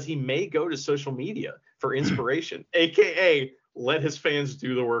 and he says he may go to social media for inspiration, aka let his fans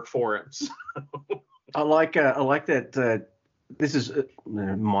do the work for him. So. I like that. This is a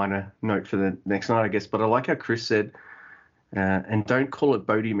minor note for the next night, I guess, but I like how Chris said, and don't call it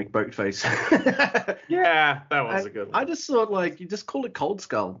Bodie McBoatface. Yeah, that was a good one. I just thought, you just call it Cold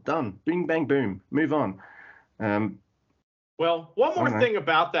Skull. Done. Bing, bang, boom. Move on. Well, one more thing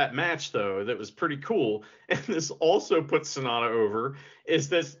about that match, though, that was pretty cool, and this also puts Sonata over, is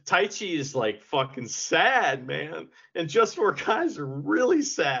that Taichi is fucking sad, man. And Just 4 Guys are really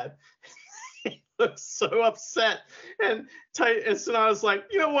sad. He looks so upset. And Sonata's like,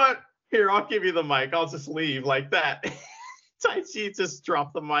 you know what? Here, I'll give you the mic. I'll just leave like that. Taichi just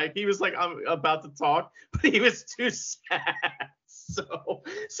dropped the mic. He was like, I'm about to talk, but he was too sad. So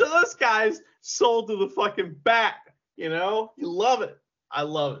those guys sold to the fucking back. You love it. I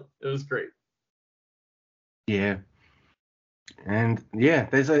love it. It was great. Yeah. And yeah,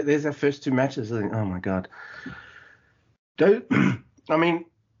 there's our first two matches. Oh my god. I mean,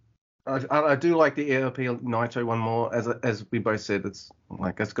 I do like the ELP Naito one more. As we both said, it's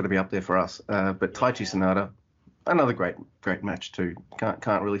that's got to be up there for us. But Taichi Sonata, another great match too.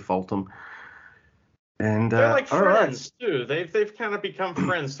 Can't really fault them. And they're like friends too. They've kind of become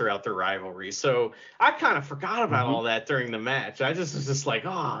friends throughout their rivalry. So I kind of forgot about all that during the match. I just was just like,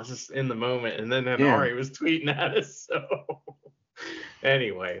 just in the moment. And then Ari was tweeting at us. So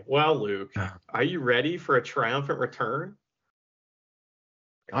anyway, well, Luke, are you ready for a triumphant return?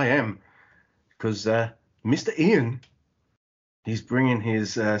 I am, because Mr. Ian, he's bringing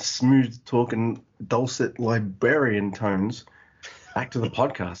his smooth talking, dulcet librarian tones back to the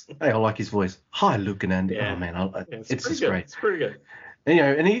podcast. Hey, I like his voice. Hi, Luke and Andy. Yeah. Oh man, it's just good. great. It's pretty good.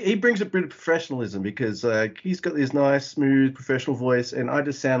 And he brings a bit of professionalism because he's got this nice, smooth, professional voice, and I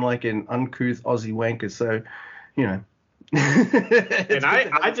just sound like an uncouth Aussie wanker. So, and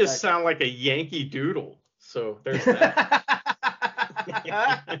I just sound like a Yankee Doodle. So there's that.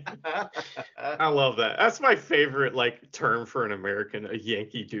 I love that. That's my favorite term for an American, a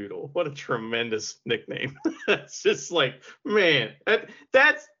Yankee Doodle. What a tremendous nickname. It's just man,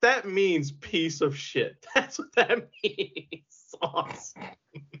 that means piece of shit. That's what that means. Awesome.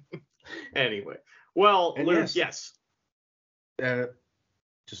 Anyway, well, and Luke, yes.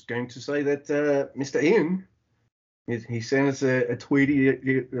 Just going to say that Mr. Ian, he sent us a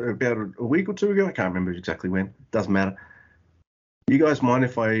tweet about a week or two ago. I can't remember exactly when. Doesn't matter. You guys mind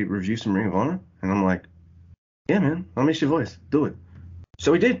if I review some Ring of Honor? And I'm like, yeah, man, I miss your voice. Do it.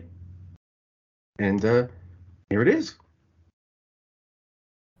 So we did. And here it is.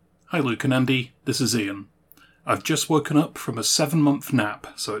 Hi, Luke and Andy. This is Ian. I've just woken up from a 7-month nap,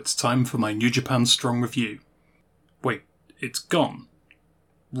 so it's time for my New Japan Strong review. Wait, it's gone?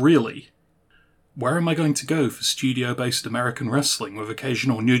 Really? Where am I going to go for studio-based American wrestling with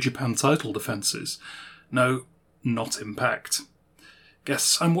occasional New Japan title defences? No, not Impact.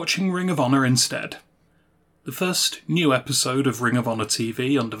 Guess I'm watching Ring of Honor instead. The first new episode of Ring of Honor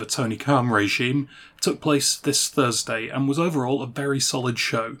TV under the Tony Khan regime took place this Thursday and was overall a very solid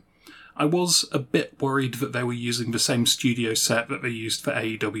show. I was a bit worried that they were using the same studio set that they used for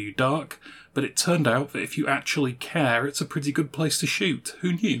AEW Dark, but it turned out that if you actually care, it's a pretty good place to shoot.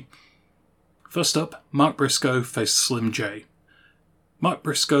 Who knew? First up, Mark Briscoe faced Slim J. Mark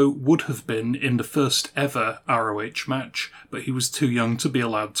Briscoe would have been in the first ever ROH match, but he was too young to be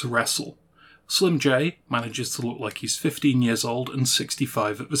allowed to wrestle. Slim J manages to look like he's 15 years old and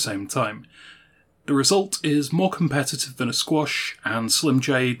 65 at the same time. The result is more competitive than a squash, and Slim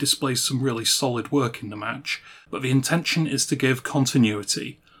J displays some really solid work in the match, but the intention is to give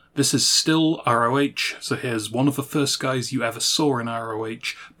continuity. This is still ROH, so here's one of the first guys you ever saw in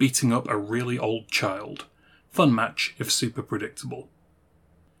ROH beating up a really old child. Fun match, if super predictable.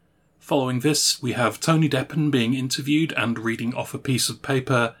 Following this, we have Tony Deppen being interviewed and reading off a piece of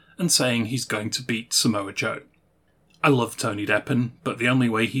paper and saying he's going to beat Samoa Joe. I love Tony Deppen, but the only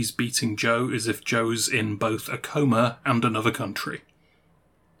way he's beating Joe is if Joe's in both a coma and another country.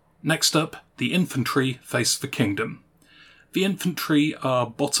 Next up, the Infantry face the Kingdom. The Infantry are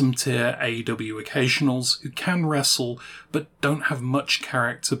bottom-tier AEW occasionals who can wrestle, but don't have much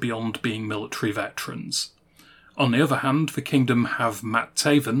character beyond being military veterans. On the other hand, the Kingdom have Matt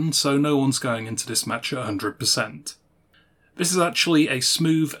Taven, so no one's going into this match at 100%. This is actually a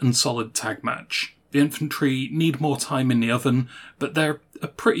smooth and solid tag match. The Infantry need more time in the oven, but they're a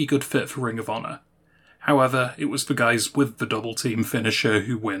pretty good fit for Ring of Honor. However, it was the guys with the double team finisher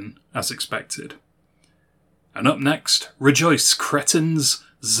who win, as expected. And up next, rejoice, cretins!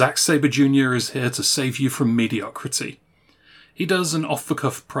 Zack Sabre Jr. is here to save you from mediocrity. He does an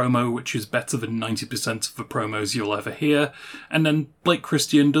off-the-cuff promo which is better than 90% of the promos you'll ever hear, and then Blake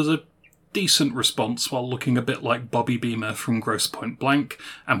Christian does a decent response while looking a bit like Bobby Beamer from Grosse Pointe Blank,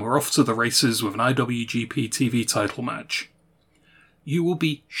 and we're off to the races with an IWGP TV title match. You will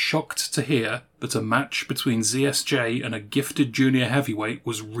be shocked to hear that a match between ZSJ and a gifted junior heavyweight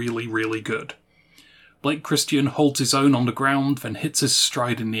was really, really good. Blake Christian holds his own on the ground, then hits his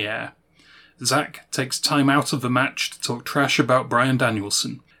stride in the air. Zack takes time out of the match to talk trash about Bryan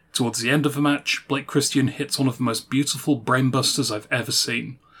Danielson. Towards the end of the match, Blake Christian hits one of the most beautiful brainbusters I've ever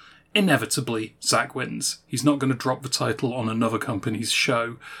seen. Inevitably, Zack wins. He's not going to drop the title on another company's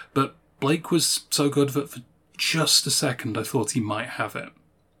show, but Blake was so good that for just a second I thought he might have it.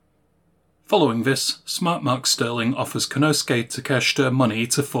 Following this, smart Mark Sterling offers Konosuke Takeshita money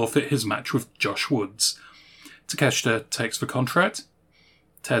to forfeit his match with Josh Woods. Takeshita takes the contract,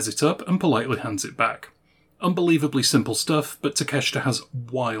 tears it up, and politely hands it back. Unbelievably simple stuff, but Takeshita has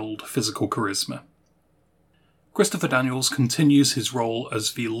wild physical charisma. Christopher Daniels continues his role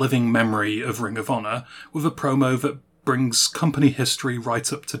as the living memory of Ring of Honor with a promo that brings company history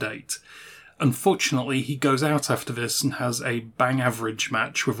right up to date. Unfortunately, he goes out after this and has a bang-average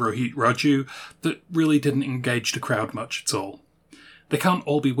match with Rohit Raju that really didn't engage the crowd much at all. They can't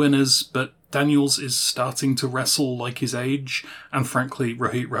all be winners, but Daniels is starting to wrestle like his age, and frankly,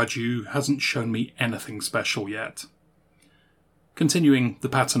 Rohit Raju hasn't shown me anything special yet. Continuing the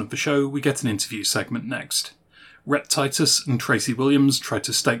pattern of the show, we get an interview segment next. Rhett Titus and Tracy Williams try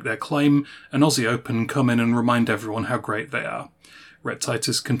to stake their claim, and Aussie Open come in and remind everyone how great they are. Rhett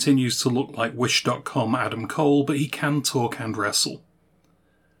Titus continues to look like Wish.com Adam Cole, but he can talk and wrestle.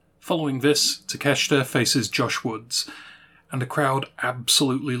 Following this, Takeshita faces Josh Woods, and the crowd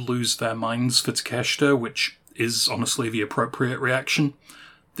absolutely lose their minds for Takeshita, which is honestly the appropriate reaction.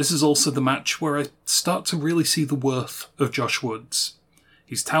 This is also the match where I start to really see the worth of Josh Woods.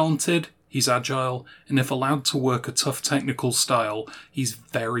 He's talented, he's agile, and if allowed to work a tough technical style, he's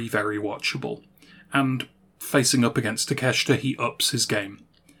very, very watchable. And facing up against Takeshita, he ups his game.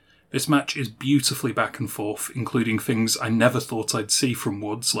 This match is beautifully back and forth, including things I never thought I'd see from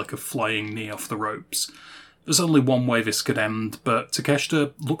Woods, like a flying knee off the ropes. There's only one way this could end, but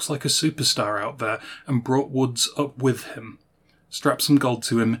Takeshita looks like a superstar out there and brought Woods up with him. Strap some gold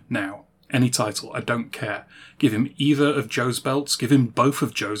to him now. Any title, I don't care. Give him either of Joe's belts, give him both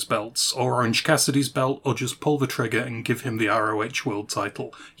of Joe's belts, or Orange Cassidy's belt, or just pull the trigger and give him the ROH World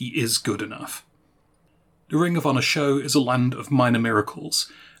title. He is good enough. The Ring of Honor show is a land of minor miracles,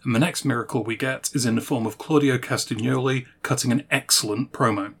 and the next miracle we get is in the form of Claudio Castagnoli cutting an excellent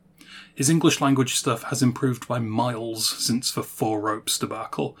promo. His English language stuff has improved by miles since the Four Ropes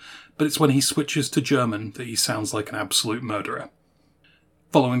debacle, but it's when he switches to German that he sounds like an absolute murderer.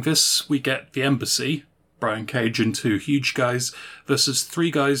 Following this, we get The Embassy, Brian Cage and two huge guys, versus three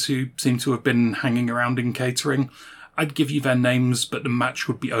guys who seem to have been hanging around in catering. I'd give you their names, but the match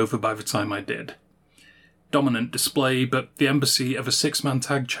would be over by the time I did. Dominant display, but The Embassy are the six-man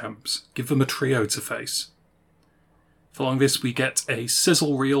tag champs. Give them a trio to face. Following this, we get a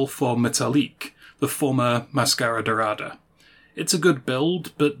sizzle reel for Metalik, the former Mascara Dorada. It's a good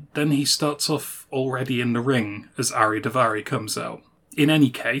build, but then he starts off already in the ring as Ari Daivari comes out. In any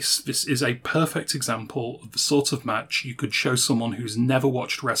case, this is a perfect example of the sort of match you could show someone who's never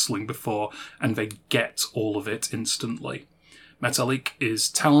watched wrestling before and they get all of it instantly. Metalik is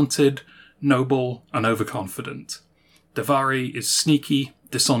talented, noble, and overconfident. Daivari is sneaky,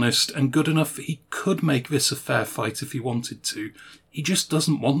 dishonest, and good enough that he could make this a fair fight if he wanted to. He just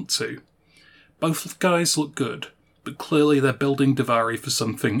doesn't want to. Both guys look good, but clearly they're building Daivari for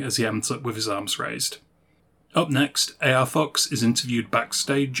something as he ends up with his arms raised. Up next, AR Fox is interviewed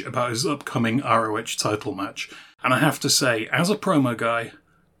backstage about his upcoming ROH title match, and I have to say, as a promo guy,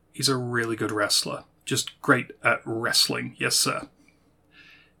 he's a really good wrestler. Just great at wrestling, yes sir.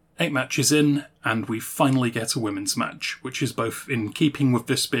 8 matches in, and we finally get a women's match, which is both in keeping with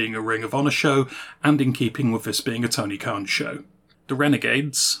this being a Ring of Honor show, and in keeping with this being a Tony Khan show. The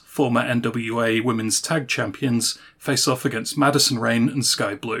Renegades, former NWA Women's Tag Champions, face off against Madison Rayne and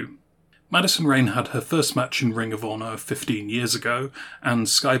Sky Blue. Madison Rayne had her first match in Ring of Honor 15 years ago, and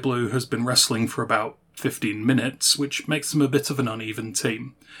Sky Blue has been wrestling for about 15 minutes, which makes them a bit of an uneven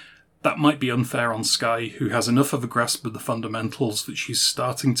team. That might be unfair on Sky, who has enough of a grasp of the fundamentals that she's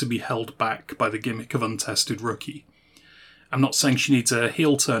starting to be held back by the gimmick of untested rookie. I'm not saying she needs a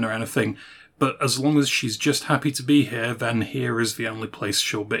heel turn or anything, but as long as she's just happy to be here, then here is the only place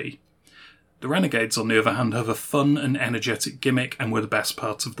she'll be. The Renegades, on the other hand, have a fun and energetic gimmick and were the best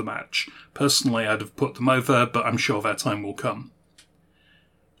part of the match. Personally, I'd have put them over, but I'm sure their time will come.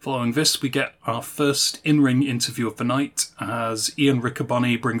 Following this, we get our first in-ring interview of the night as Ian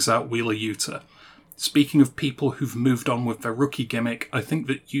Riccaboni brings out Wheeler Yuta. Speaking of people who've moved on with their rookie gimmick, I think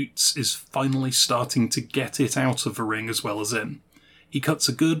that Utes is finally starting to get it out of the ring as well as in. He cuts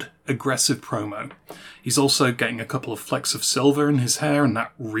a good, aggressive promo. He's also getting a couple of flecks of silver in his hair, and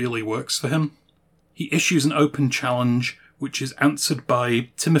that really works for him. He issues an open challenge, which is answered by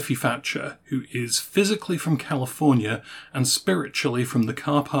Timothy Thatcher, who is physically from California and spiritually from the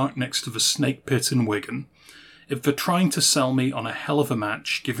car park next to the Snake Pit in Wigan. If they're trying to sell me on a hell of a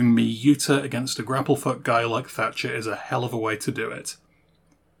match, giving me Yuta against a grapplefuck guy like Thatcher is a hell of a way to do it.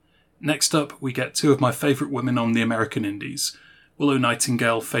 Next up, we get two of my favourite women on the American Indies. Willow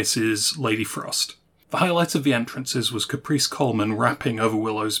Nightingale faces Lady Frost. The highlight of the entrances was Caprice Coleman rapping over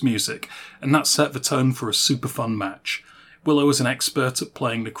Willow's music, and that set the tone for a super fun match. Willow is an expert at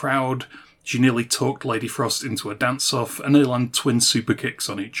playing the crowd. She nearly talked Lady Frost into a dance-off, and they land twin super kicks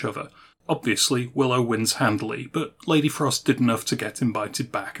on each other. Obviously, Willow wins handily, but Lady Frost did enough to get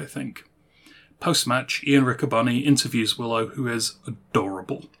invited back, I think. Post-match, Ian Riccaboni interviews Willow, who is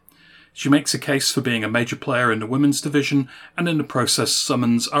adorable. She makes a case for being a major player in the women's division, and in the process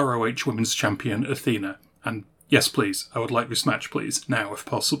summons ROH Women's Champion Athena. And yes please, I would like this match please, now if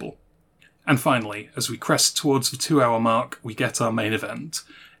possible. And finally, as we crest towards the 2-hour mark, we get our main event.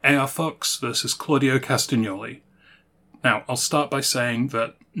 AR Fox versus Claudio Castagnoli. Now, I'll start by saying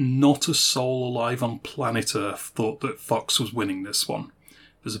that not a soul alive on planet Earth thought that Fox was winning this one.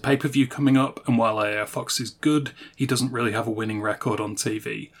 There's a pay-per-view coming up, and while AR Fox is good, he doesn't really have a winning record on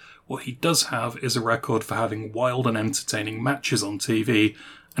TV. What he does have is a record for having wild and entertaining matches on TV,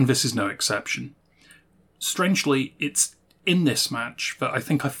 and this is no exception. Strangely, it's in this match that I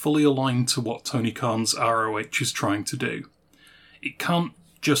think I fully align to what Tony Khan's ROH is trying to do. It can't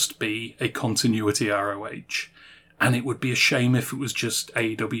just be a continuity ROH, and it would be a shame if it was just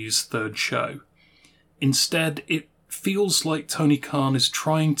AEW's third show. Instead, it feels like Tony Khan is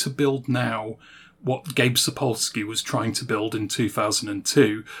trying to build now what Gabe Sapolsky was trying to build in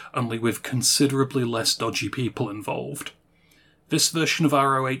 2002, only with considerably less dodgy people involved. This version of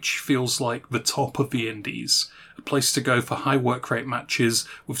ROH feels like the top of the indies, a place to go for high work rate matches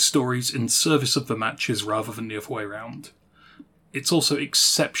with stories in service of the matches rather than the other way around. It's also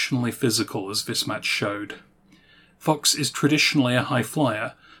exceptionally physical, as this match showed. Fox is traditionally a high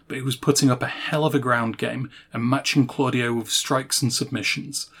flyer, but he was putting up a hell of a ground game and matching Claudio with strikes and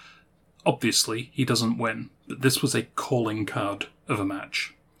submissions. Obviously, he doesn't win, but this was a calling card of a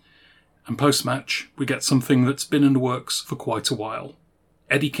match. And post-match, we get something that's been in the works for quite a while.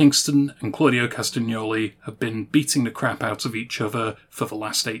 Eddie Kingston and Claudio Castagnoli have been beating the crap out of each other for the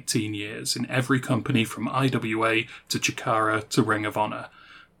last 18 years in every company from IWA to Chikara to Ring of Honor,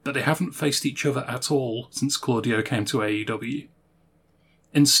 but they haven't faced each other at all since Claudio came to AEW.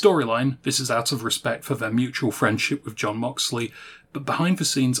 In storyline, this is out of respect for their mutual friendship with Jon Moxley, but behind the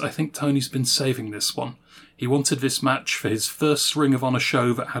scenes I think Tony's been saving this one. He wanted this match for his first Ring of Honor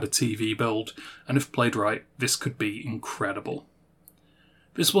show that had a TV build, and if played right, this could be incredible.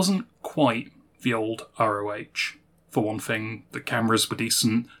 This wasn't quite the old ROH. For one thing, the cameras were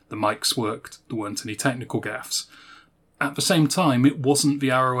decent, the mics worked, there weren't any technical gaffes. At the same time, it wasn't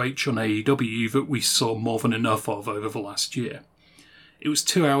the ROH on AEW that we saw more than enough of over the last year. It was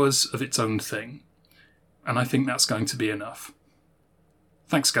 2 hours of its own thing, and I think that's going to be enough.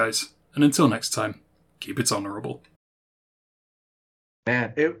 Thanks guys, and until next time, keep it honourable.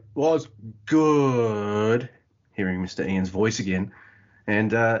 Man, it was good hearing Mr. Ian's voice again.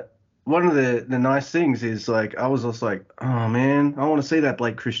 And one of the nice things is, like, I was also like, oh man, I want to see that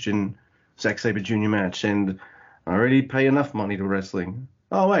Blake Christian Zack Sabre Jr. match, and I already pay enough money to wrestling.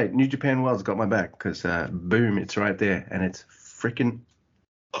 Oh wait, New Japan World's got my back, because boom, it's right there, and it's freaking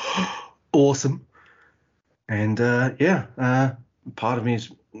awesome. And part of me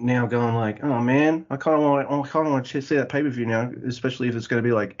is now going like, oh man, I kind of want to see that pay-per-view now, especially if it's going to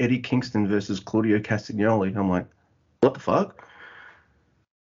be like Eddie Kingston versus Claudio Castagnoli. I'm like, what the fuck?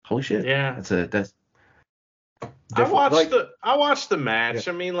 Holy shit! Yeah, that's. I watched the match.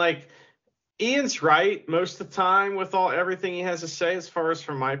 Yeah. I mean, like, Ian's right most of the time with everything he has to say. As far as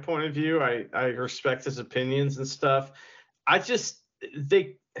from my point of view, I respect his opinions and stuff. I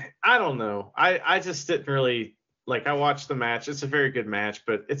don't know. I just didn't really. Like, I watched the match. It's a very good match,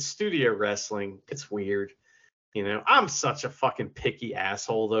 but it's studio wrestling. It's weird. You know, I'm such a fucking picky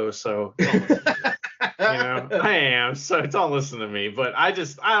asshole though, so don't listen to me. You know, I am. So don't listen to me. But I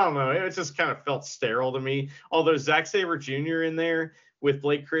don't know. It just kind of felt sterile to me. Although Zack Sabre Jr. in there with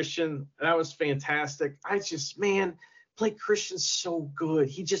Blake Christian, that was fantastic. Man, Blake Christian's so good.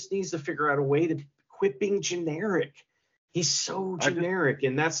 He just needs to figure out a way to quit being generic. He's so generic,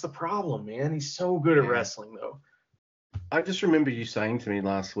 and that's the problem, man. He's so good at wrestling, though. I just remember you saying to me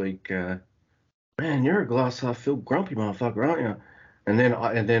last week, man, you're a glass half filled grumpy motherfucker, aren't you? And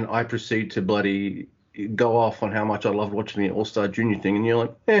then I proceed to bloody go off on how much I loved watching the All-Star Junior thing, and you're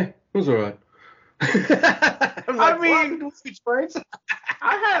like, it was all right. I mean,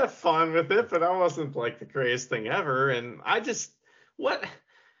 I had fun with it, but I wasn't like the greatest thing ever. And what's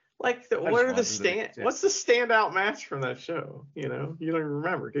the standout match from that show? You know, you don't even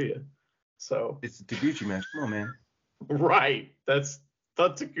remember, do you? So it's the Taguchi match. Come on, man. Right, that's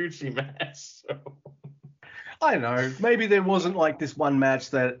the Taguchi match. So. I know. Maybe there wasn't like this one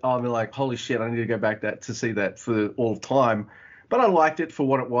match that I'll be like, holy shit, I need to go back to see that for all time. But I liked it for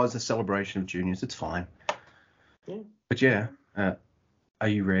what it was, a celebration of juniors. It's fine. Yeah. But yeah, are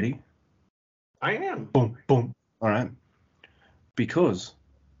you ready? I am. Boom, boom. All right. Because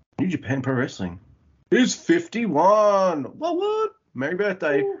New Japan Pro Wrestling is 51. What? Merry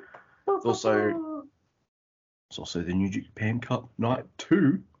birthday. It's also the New Japan Cup Night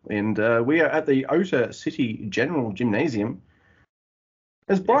 2. And we are at the Ota City General Gymnasium.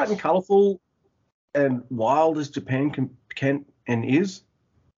 As bright and colourful and wild as Japan can and is,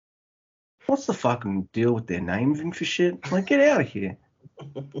 what's the fucking deal with their naming for shit? Like, get out of here.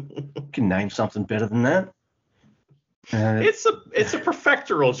 You can name something better than that. It's a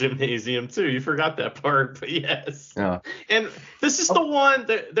prefectural gymnasium too. You forgot that part, but yes. And this is the one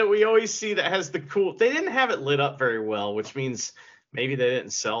that we always see that has the cool. They didn't have it lit up very well, which means maybe they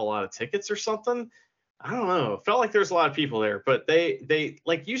didn't sell a lot of tickets or something. I don't know. It felt like there's a lot of people there, but they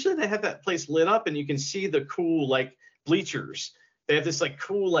like usually they have that place lit up and you can see the cool like bleachers. They have this like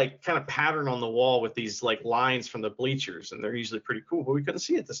cool like kind of pattern on the wall with these like lines from the bleachers, and they're usually pretty cool, but we couldn't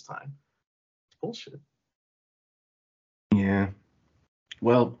see it this time. It's bullshit. Yeah.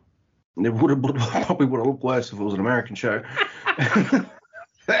 Well, it probably would have looked worse if it was an American show.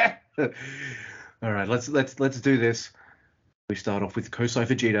 All right, let's do this. We start off with Kosei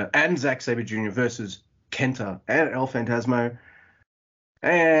Fujita and Zack Sabre Jr. versus Kenta and El Phantasmo.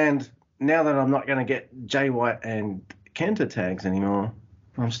 And now that I'm not going to get Jay White and Kenta tags anymore,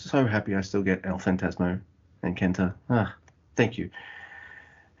 I'm so happy I still get El Phantasmo and Kenta. Thank you.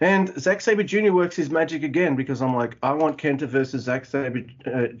 And Zack Sabre Jr. works his magic again because I'm like, I want Kenta versus Zack Sabre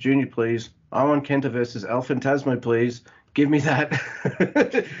Jr., please. I want Kenta versus El Phantasmo, please. Give me that.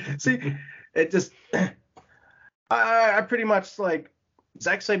 See, it just... I pretty much, like,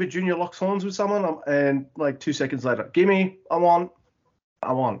 Zack Sabre Jr. locks horns with someone, and, like, 2 seconds later, gimme, I want,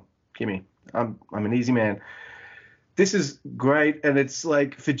 gimme. I'm an easy man. This is great, and it's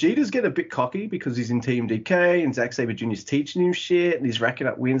like Vegeta's getting a bit cocky because he's in Team DK, and Zack Sabre Jr.'s teaching him shit, and he's racking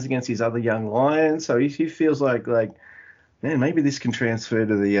up wins against his other young lions. So he feels like man, maybe this can transfer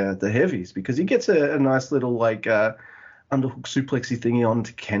to the heavies, because he gets a nice little like underhook suplexy thingy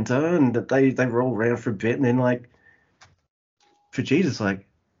onto Kenta, and they roll around for a bit, and then like Vegeta's like,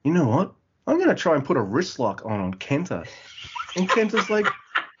 you know what? I'm gonna try and put a wrist lock on Kenta, and Kenta's like,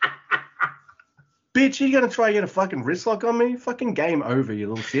 bitch, you gonna try and get a fucking wrist lock on me? Fucking game over, you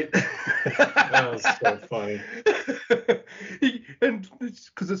little shit. That was so funny. And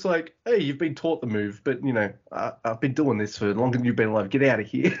because it's like, hey, you've been taught the move, but you know, I've been doing this for longer than you've been alive. Get out of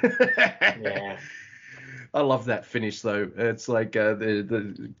here. Yeah. I love that finish though. It's like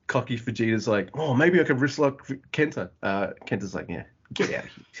the cocky Vegeta's like, oh, maybe I can wrist lock Kenta. Kenta's like, yeah, get out of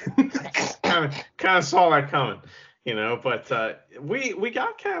here. kind of saw that coming. You know, but we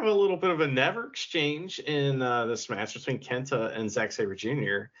got kind of a little bit of a never exchange in this match between Kenta and Zack Sabre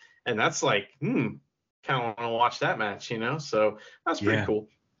Jr. And that's like, kind of want to watch that match, you know? So that's pretty cool.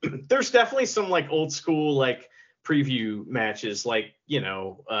 There's definitely some like old school like preview matches, like, you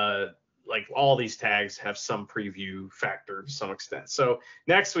know, like all these tags have some preview factor to some extent. So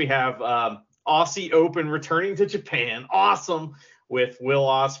next we have Aussie Open returning to Japan. Awesome. With Will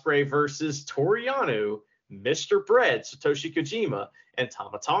Ospreay versus Toru Yano, Mr. Bread, Satoshi Kojima, and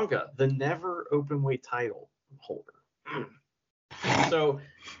Tama Tonga, the never openweight title holder. So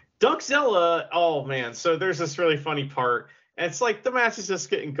Dunkzilla, oh man, so there's this really funny part. And it's like the match is just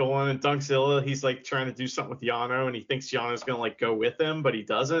getting going, and Dunkzilla, he's like trying to do something with Yano, and he thinks Yano's gonna like go with him, but he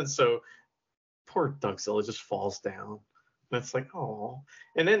doesn't. So poor Dunkzilla just falls down. And it's like, oh.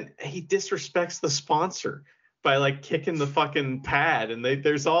 And then he disrespects the sponsor. by like kicking the fucking pad, and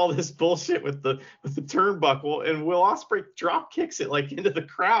there's all this bullshit with the turnbuckle, and Will Ospreay drop kicks it like into the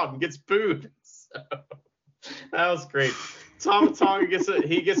crowd and gets booed. So that was great. Tama Tonga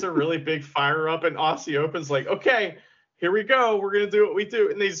gets a really big fire up, and Aussie Open's like, okay, here we go, we're gonna do what we do,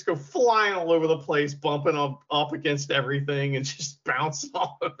 and they just go flying all over the place, bumping up against everything, and just bouncing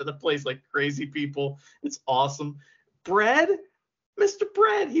all over the place like crazy people. It's awesome. Mr.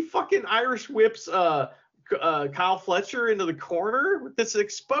 Bread, he fucking Irish whips Kyle Fletcher into the corner that's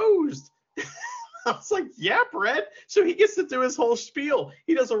exposed. I was like, yeah, Brett. So he gets to do his whole spiel.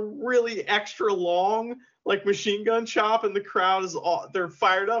 He does a really extra long, like, machine gun chop, and the crowd they're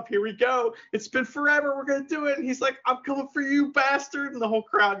fired up. Here we go. It's been forever. We're going to do it. And he's like, I'm coming for you, bastard. And the whole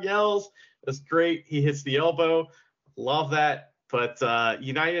crowd yells. That's great. He hits the elbow. Love that. But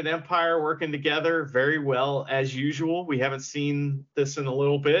United Empire working together very well as usual. We haven't seen this in a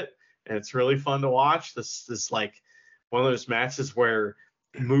little bit, and it's really fun to watch. This is like one of those matches where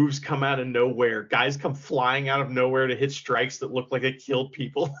moves come out of nowhere. Guys come flying out of nowhere to hit strikes that look like they killed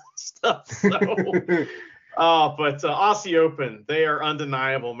people and stuff. So, but Aussie Open, they are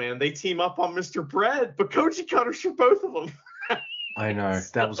undeniable, man. They team up on Mr. Bread, but Koji cutters for both of them. I know,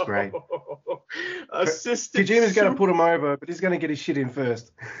 that was great. Assistant. Kojima's going to put him over, but he's going to get his shit in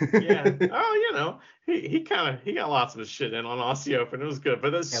first. Yeah. Oh, he got lots of his shit in on Aussie Open. It was good.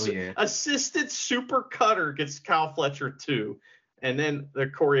 But assisted super cutter gets Kyle Fletcher too. And then the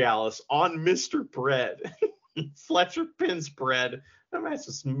Coriolis on Mr. Bread. Fletcher pins Bread. That match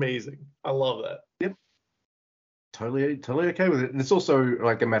is amazing. I love that. Yep. Totally okay with it. And it's also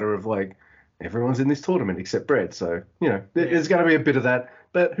like a matter of like, everyone's in this tournament except Bread. So, there's going to be a bit of that.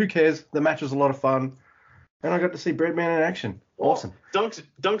 But who cares? The match was a lot of fun. And I got to see Breadman in action. Awesome.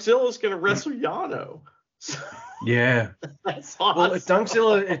 Dunkzilla's going to wrestle Yano. Yeah. That's awesome. Well, if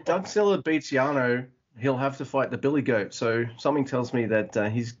Dunkzilla beats Yano, he'll have to fight the Billy Goat. So something tells me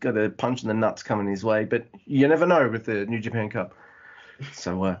that he's got a punch in the nuts coming his way. But you never know with the New Japan Cup.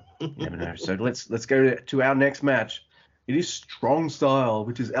 So you never know. So let's go to our next match. It is Strong Style,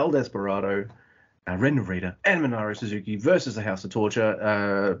 which is El Desperado, Ren Narita, and Minoru Suzuki versus the House of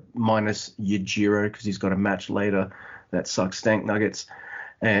Torture, minus Yujiro because he's got a match later that sucks stank nuggets.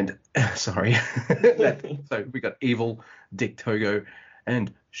 And sorry, so we got Evil, Dick Togo,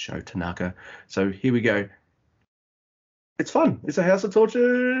 and Sho Tanaka. So here we go. It's fun. It's a House of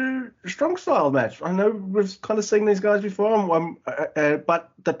Torture Strong Style match. I know we've kind of seen these guys before,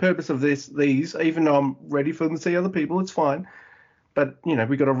 but the purpose of these, even though I'm ready for them to see other people, it's fine. But,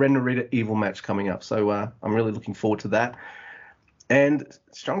 we got a Ren Narita Evil match coming up, so I'm really looking forward to that. And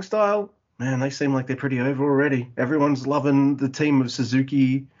Strong Style, man, they seem like they're pretty over already. Everyone's loving the team of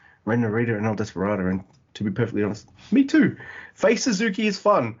Suzuki, Ren Narita, and El Desperado, and to be perfectly honest, me too. Face Suzuki is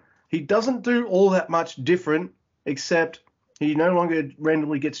fun. He doesn't do all that much different, except he no longer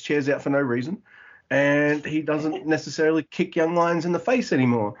randomly gets chairs out for no reason, and he doesn't necessarily kick young lions in the face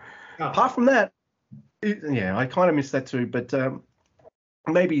anymore. Oh. Apart from that, I kind of miss that too, but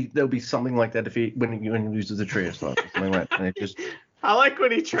maybe there'll be something like that when he loses a trio slot or something like that. I like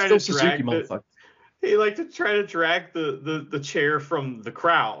when he tried to drag the chair from the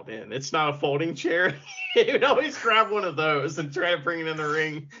crowd in. It's not a folding chair. He would always grab one of those and try to bring it in the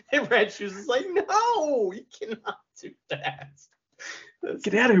ring. And Red Shoes is like, no, you cannot do that.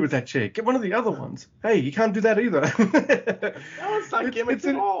 Get out of here with that chair. Get one of the other ones. Hey, you can't do that either. No, it's not gimmicks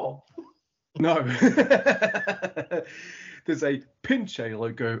at all. No. There's a Pinche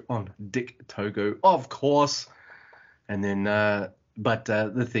logo on Dick Togo, of course. And then, but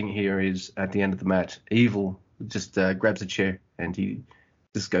the thing here is, at the end of the match, Evil just grabs a chair and he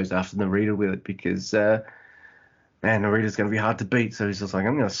just goes after Narita with it because, Narita's going to be hard to beat. So he's just like,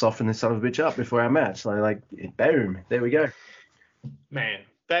 I'm going to soften this son of a bitch up before our match. So boom, there we go. Man,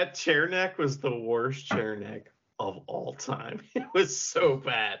 that chair neck was the worst chair neck of all time. It was so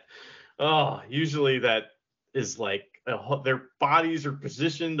bad. Oh, usually that is like their bodies are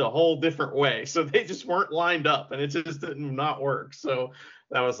positioned a whole different way. So they just weren't lined up and it just did not work. So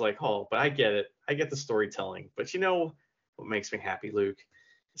that was like, but I get it. I get the storytelling. But what makes me happy, Luke?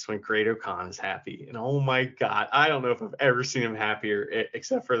 It's when Great-O-Khan is happy. And oh my God, I don't know if I've ever seen him happier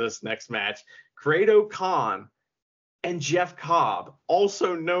except for this next match. Great-O-Khan and Jeff Cobb,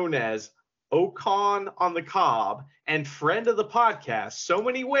 also known as Ocon on the Cobb and friend of the podcast, so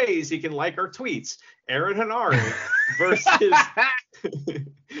many ways he can like our tweets, Aaron Hanari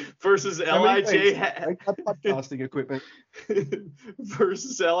versus LIJ podcasting equipment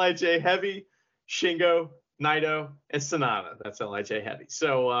versus LIJ Heavy, Shingo, Naito, and Sonata. That's LIJ Heavy.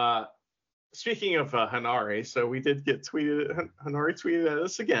 So speaking of Hanare, so we did get tweeted. Hanare tweeted at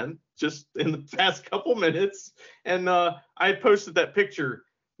us again just in the past couple minutes, and I had posted that picture,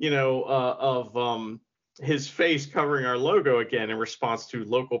 of his face covering our logo again in response to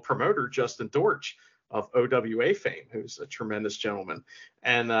local promoter Justin Dortch of OWA fame, who's a tremendous gentleman,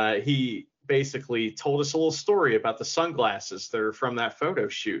 and he basically told us a little story about the sunglasses that are from that photo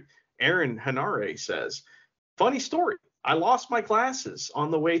shoot. Aaron Hanare says, "Funny story. I lost my glasses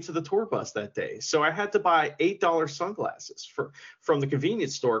on the way to the tour bus that day, so I had to buy $8 sunglasses from the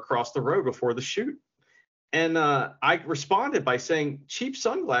convenience store across the road before the shoot. And I responded by saying, cheap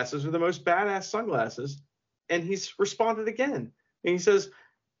sunglasses are the most badass sunglasses. And he's responded again. And he says,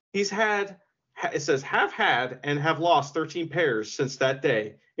 have had and have lost 13 pairs since that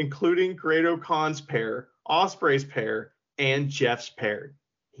day, including Great-O-Khan's pair, Osprey's pair, and Jeff's pair."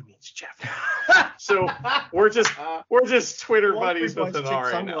 He means Jeff. So we're just Twitter buddies with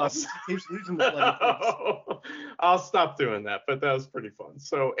Hanare now. He keeps losing the bloody I'll stop doing that, but that was pretty fun.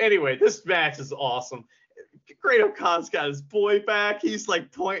 So anyway, this match is awesome. Great-O-Khan's got his boy back. He's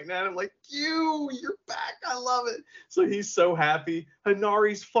like pointing at him like, you're back. I love it. So he's so happy.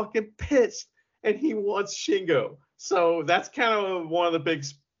 Hanare's fucking pissed, and he wants Shingo. So that's kind of one of the big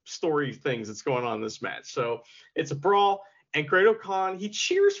story things that's going on in this match. So it's a brawl. And Great-O-Khan, he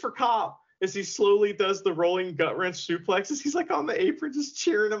cheers for Cobb as he slowly does the rolling gut wrench suplexes. He's like on the apron, just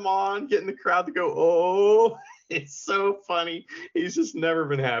cheering him on, getting the crowd to go, oh, it's so funny. He's just never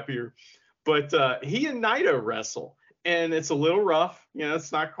been happier. But he and Naito wrestle, and it's a little rough.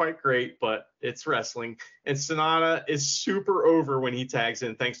 It's not quite great, but it's wrestling. And Sonata is super over when he tags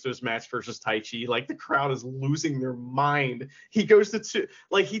in, thanks to his match versus Taichi. Like, the crowd is losing their mind. He goes to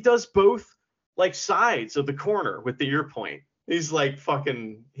he does both sides of the corner with the ear point. He's like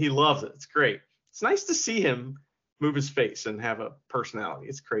he loves it. It's great. It's nice to see him move his face and have a personality.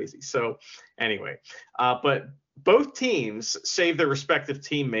 It's crazy. So anyway, but both teams save their respective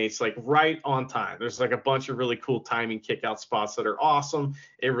teammates right on time. There's a bunch of really cool timing kick out spots that are awesome.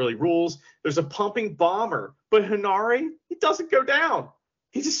 It really rules. There's a pumping bomber, but Hanare, he doesn't go down.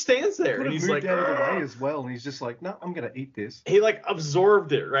 He just stands there and he's moved out of the way as well, and he's just like, no, I'm gonna eat this. He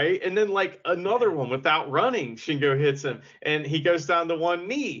absorbed it, right? And then another one without running, Shingo hits him and he goes down to one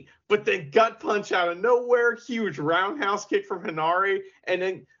knee, but then gut punch out of nowhere, huge roundhouse kick from Hanare, and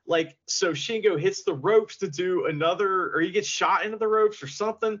then so Shingo hits the ropes to do another, or he gets shot into the ropes or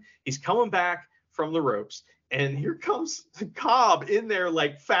something. He's coming back from the ropes, and here comes Cobb in there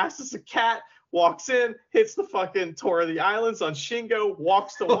fast as a cat. Walks in, hits the fucking Tour of the Islands on Shingo,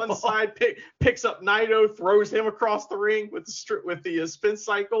 walks to one side, picks up Naito, throws him across the ring with the spin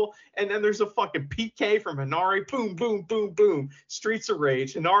cycle, and then there's a fucking PK from Hanare. Boom, boom, boom, boom. Streets of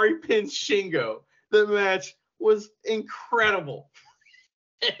Rage. Hanare pins Shingo. The match was incredible.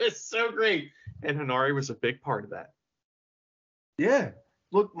 It was so great, and Hanare was a big part of that. Yeah.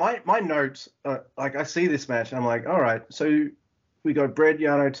 Look, my notes, I see this match, and I'm like, all right, so we got Brett,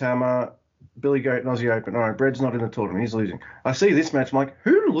 Yano, Tama, Billy Goat and Aussie Open. All right, Brett's not in the tournament. He's losing. I see this match. I'm like,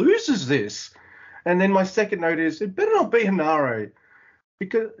 who loses this? And then my second note is, it better not be Hanare.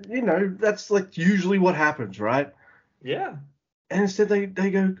 Because, that's usually what happens, right? Yeah. And instead they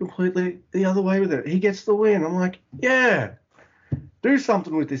go completely the other way with it. He gets the win. I'm like, yeah, do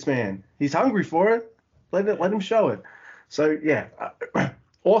something with this man. He's hungry for it. Let him show it. So, yeah,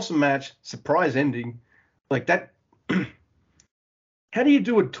 awesome match. Surprise ending. That... How do you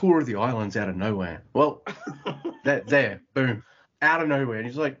do a Tour of the Islands out of nowhere? Well, boom, out of nowhere. And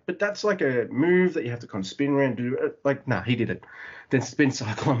he's like, but that's a move that you have to kind of spin around and do. Nah, he did it. Then spin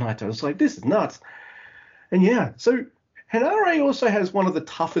cycle on Naito. It's like, this is nuts. And yeah, so Hanare also has one of the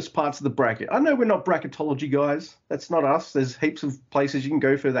toughest parts of the bracket. I know we're not bracketology guys. That's not us. There's heaps of places you can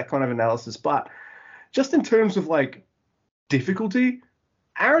go for that kind of analysis. But just in terms of difficulty,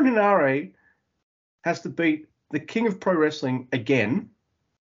 Aaron Hanare has to beat the King of Pro Wrestling again,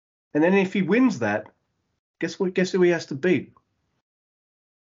 and then if he wins that, guess who he has to beat?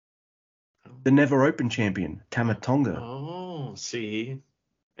 The Never Open champion, Tama Tonga. Oh, see,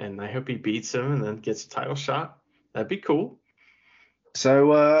 and I hope he beats him and then gets a title shot. That'd be cool.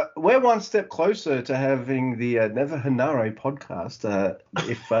 So we're one step closer to having the Never Hanare podcast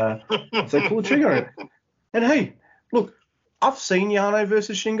if they pull the trigger on it. And hey, look, I've seen Yano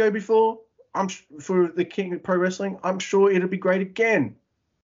versus Shingo before. For the King of Pro Wrestling, I'm sure it'll be great again.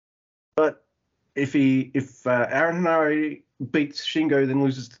 But if Aaron Hanare beats Shingo then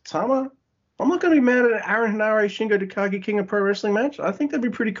loses to Tama, I'm not going to be mad at Aaron Hanare Shingo Takagi King of Pro Wrestling match. I think that'd be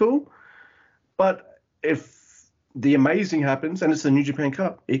pretty cool. But if the amazing happens, and it's the New Japan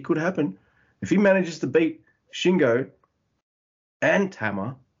Cup, it could happen. If he manages to beat Shingo and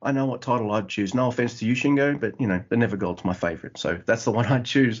Tama, I know what title I'd choose. No offense to you, Shingo, but the Never Gold's my favorite, so that's the one I'd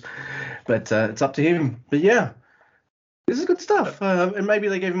choose. But it's up to him. But yeah, this is good stuff. And maybe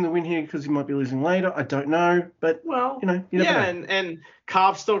they gave him the win here because he might be losing later. I don't know, but you never know. And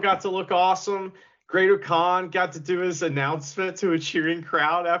Cobb still got to look awesome. Great Khan got to do his announcement to a cheering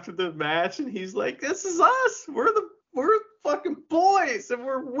crowd after the match, and he's like, "This is us. We're fucking boys, and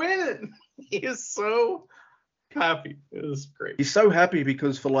we're winning." He is so happy. It was great. He's so happy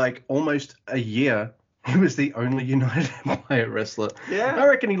because for like almost a year, he was the only United Empire wrestler. Yeah. I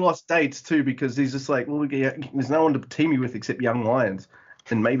reckon he lost dates too because he's just like, well, there's no one to team me with except Young Lions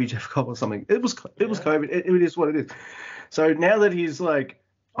and maybe Jeff Cobb or something. It was COVID. It is what it is. So now that he's like,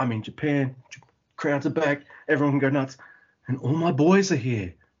 I'm in Japan, crowds are back, everyone can go nuts, and all my boys are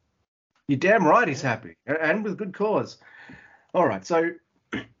here. You're damn right he's happy, and with good cause. All right, so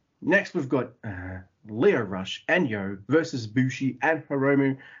next we've got Leo Rush and Yo versus Bushi and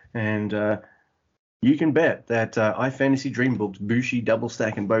Hiromu, and you can bet that I fantasy dream booked Bushi double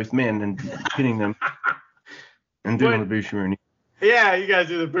stacking both men and pinning them and doing the Bushi Rooney. Yeah, you guys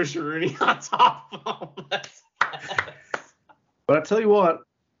do the Bushi Rooney on top of them. But I tell you what,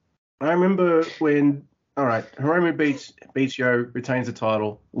 I remember when, all right, Hiromu beats Yo, retains the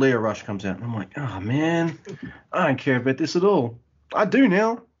title, Leo Rush comes out, and I'm like, oh man, I don't care about this at all. I do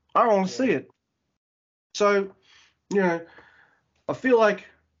now. I want to see it. So, I feel like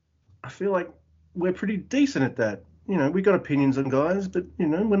we're pretty decent at that. We got opinions on guys, but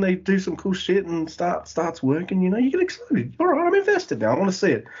when they do some cool shit and starts working, you get excited. All right, I'm invested now. I want to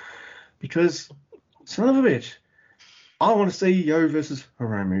see it because son of a bitch, I want to see Yo versus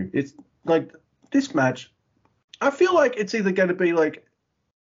Hiromu. It's like this match. I feel like it's either going to be like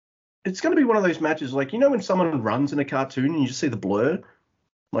it's going to be one of those matches like when someone runs in a cartoon and you just see the blur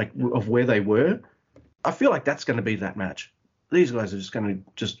like of where they were. I feel like that's going to be that match. These guys are just going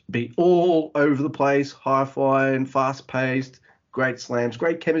to be all over the place, high-flying, fast-paced, great slams,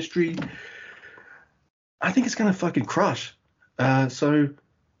 great chemistry. I think it's going to fucking crush. So,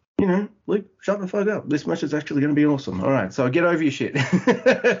 Luke, shut the fuck up. This match is actually going to be awesome. All right, so get over your shit.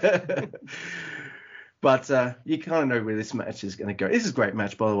 But you kind of know where this match is going to go. This is a great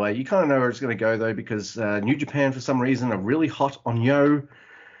match, by the way. You kind of know where it's going to go, though, because New Japan, for some reason, are really hot on Yo.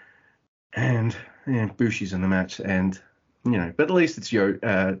 And Bushi's in the match, and but at least it's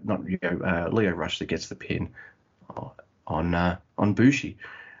Leo Rush that gets the pin on Bushi.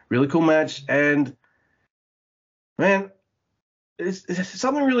 Really cool match, and man, it's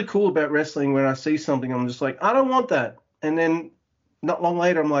something really cool about wrestling when I see something, I'm just like, I don't want that, and then not long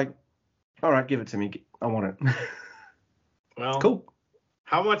later, I'm like, all right, give it to me, I want it. Well, cool.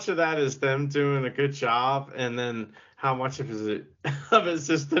 How much of that is them doing a good job, and then how much of it is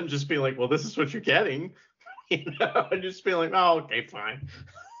just them just being like, well, this is what you're getting, and just being like, oh, okay, fine.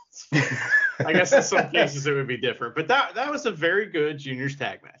 I guess in some cases it would be different, but that was a very good juniors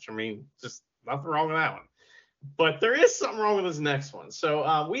tag match. I mean, just nothing wrong with that one. But there is something wrong with this next one.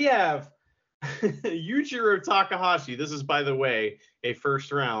 So we have Yujiro Takahashi. This is, by the way, a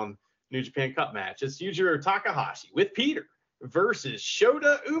first round New Japan Cup match. It's Yujiro Takahashi with Peter versus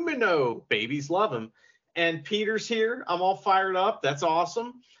Shota Umino. Babies love him. And Peter's here. I'm all fired up. That's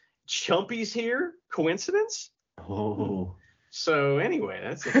awesome. Chumpy's here. Coincidence? Oh. So anyway,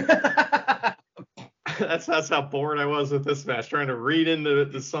 that's how bored I was with this match, trying to read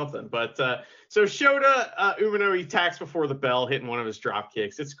into something. But so Shota Umino, he attacks before the bell, hitting one of his drop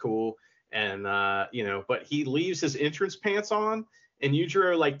kicks. It's cool. And but he leaves his entrance pants on, and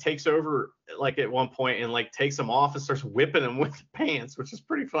Yujiro takes over at one point and takes them off and starts whipping him with the pants, which is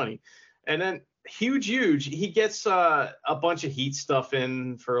pretty funny. And then huge, he gets a bunch of heat stuff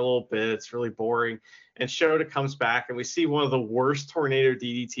in for a little bit. It's really boring. And Shota comes back, and we see one of the worst tornado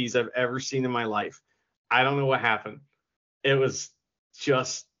DDTs I've ever seen in my life. I don't know what happened. It was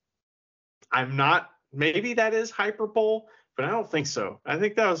just, maybe that is hyperbole, but I don't think so. I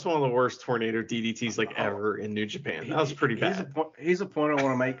think that was one of the worst tornado DDTs ever in New Japan. That was pretty bad. Here's a point I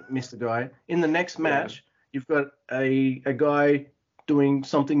want to make, Mr. Guy. In the next match, you've got a guy doing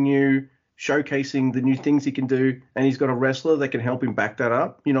something new, showcasing the new things he can do, and he's got a wrestler that can help him back that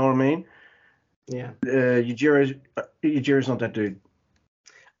up. You know what I mean? Yeah. Yujiro's not that dude.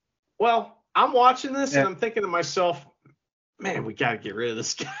 Well, I'm watching this and I'm thinking to myself, man, we got to get rid of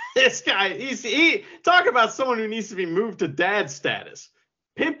this guy. This guy, he talk about someone who needs to be moved to dad status.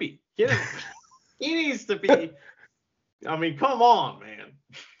 Pimpy, get him. He needs to be. I mean, come on, man.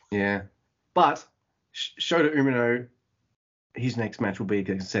 Yeah, but Shota Umino, his next match will be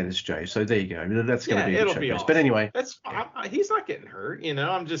against ZSJ. So there you go. That's going to be a good showcase. Awesome. But anyway, he's not getting hurt.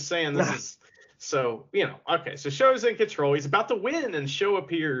 I'm just saying this is So, okay, so Shota's in control. He's about to win, and Sho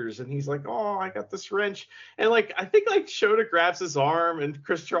appears, and he's like, oh, I got this wrench. And, I think, Shota grabs his arm, and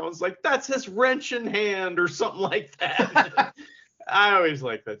Chris Charlton's like, that's his wrench in hand, or something like that. I always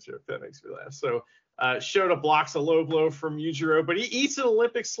like that joke. That makes me laugh. So, Shota blocks a low blow from Yujiro, but he eats an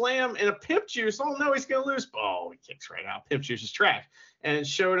Olympic slam and a pimp juice. Oh, no, he's going to lose. Oh, he kicks right out. Pimp juice is trash. And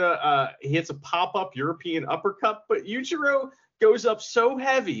Shota, he hits a pop-up European uppercut, but Yujiro goes up so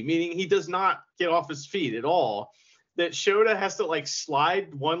heavy, meaning he does not get off his feet at all, that Shota has to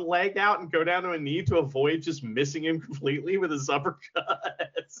slide one leg out and go down to a knee to avoid just missing him completely with his uppercut.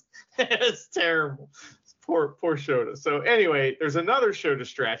 It's terrible. Poor Shota. So anyway, there's another Sho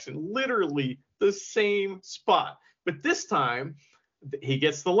distraction, literally the same spot, but this time he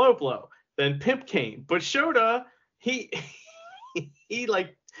gets the low blow, then pimp cane. But Shota, I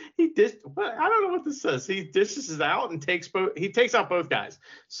don't know what this says. He dishes it out and takes out both guys.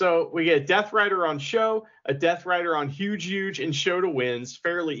 So we get a Death Rider on Sho, a Death Rider on Huge, and Shota wins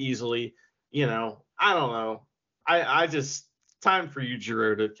fairly easily. I don't know. I just, time for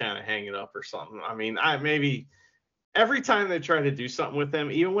Yujiro to kind of hang it up or something. I mean, maybe every time they try to do something with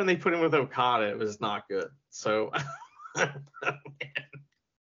him, even when they put him with Okada, it was not good. So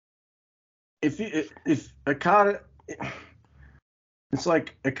if Okada, it's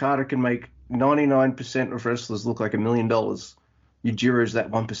like Okada can make 99% of wrestlers look like $1 million. Yujiro's that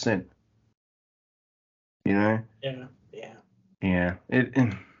 1%. Yeah. Yeah.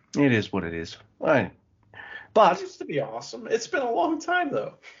 It is what it is. Right. But it used to be awesome. It's been a long time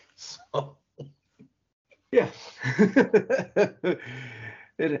though. So. Yeah.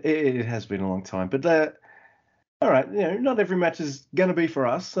 it has been a long time. But all right, not every match is gonna be for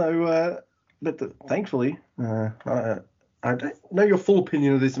us. So, thankfully, I don't know your full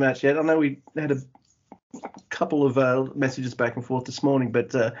opinion of this match yet. I know we had a couple of messages back and forth this morning,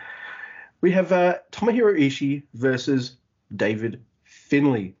 but we have Tomohiro Ishii versus David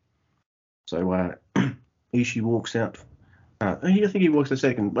Finlay. So Ishii walks out. I think he walks a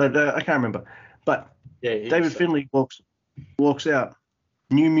second, but I can't remember. But yeah, David Finlay walks out.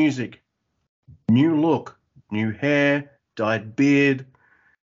 New music, new look, new hair, dyed beard.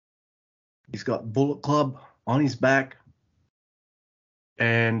 He's got Bullet Club on his back.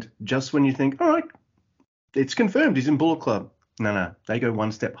 And just when you think, all right, it's confirmed he's in Bullet Club. No, they go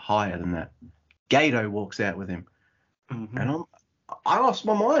one step higher than that. Gato walks out with him. Mm-hmm. And I lost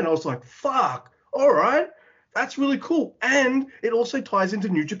my mind. I was like, fuck, all right, that's really cool. And it also ties into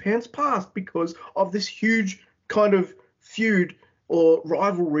New Japan's past because of this huge kind of feud or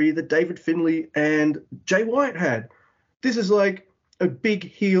rivalry that David Finlay and Jay White had. This is like a big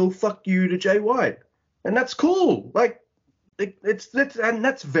heel fuck you to Jay White. And that's cool. That's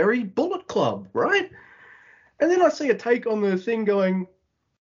very Bullet Club, right? And then I see a take on the thing going,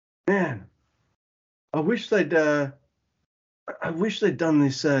 man, I wish they'd done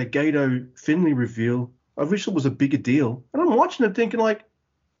this Gato Finlay reveal. I wish it was a bigger deal. And I'm watching it thinking like,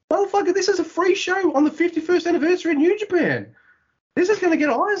 motherfucker, this is a free show on the 51st anniversary of New Japan. This is going to get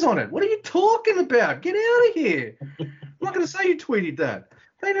eyes on it. What are you talking about? Get out of here. I'm not going to say you tweeted that.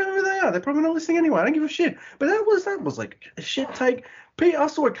 They know who they are. They're probably not listening anyway. I don't give a shit. But that was like a shit take. I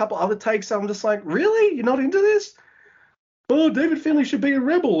saw a couple other takes. So I'm just like, really? You're not into this? Oh, David Finlay should be a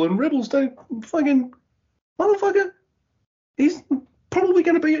rebel, and rebels don't fucking motherfucker. He's probably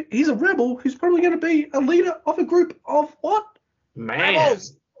going to be. He's a rebel. He's probably going to be a leader of a group of what? Man,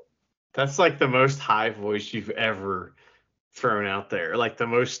 rebels. That's like the most high voice you've ever thrown out there. Like the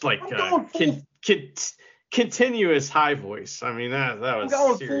most continuous high voice. I mean, that was I'm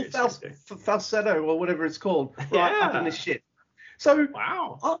going serious. Full falsetto or whatever it's called. Right up in this shit. So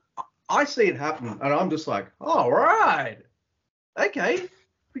wow, I see it happen, and I'm just like, all right, okay,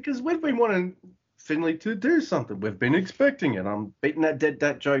 because we've been wanting Finlay to do something. We've been expecting it. I'm beating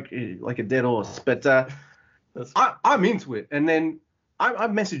that joke like a dead horse, but I'm into it. And then I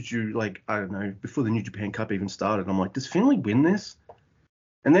messaged you like, I don't know, before the New Japan Cup even started. I'm like, does Finlay win this?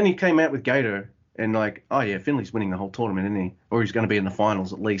 And then he came out with Gato. And like, oh yeah, Finlay's winning the whole tournament, isn't he? Or he's going to be in the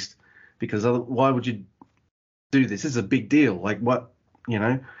finals at least. Because why would you do this? This is a big deal. Like what,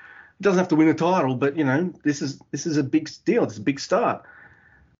 it doesn't have to win a title, but this is a big deal. It's a big start.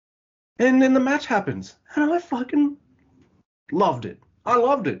 And then the match happens, and I fucking loved it. I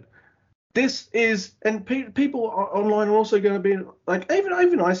loved it. This is, and people online are also going to be like,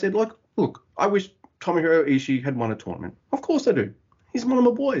 even I said like, look, I wish Tomohiro Ishii had won a tournament. Of course I do. He's one of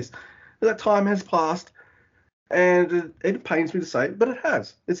my boys. That time has passed, and it pains me to say, but it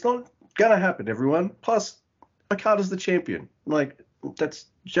has. It's not going to happen, everyone. Plus, Okada's the champion. Like, that's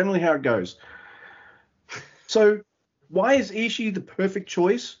generally how it goes. So, why is Ishii the perfect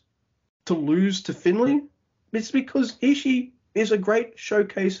choice to lose to Finlay, it's because Ishii is a great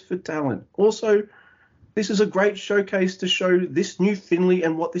showcase for talent. Also, this is a great showcase to show this new Finlay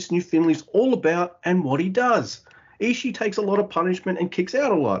and what this new Finlay's all about and what he does. Ishii takes a lot of punishment and kicks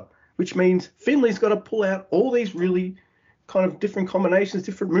out a lot, which means Finlay's got to pull out all these really kind of different combinations,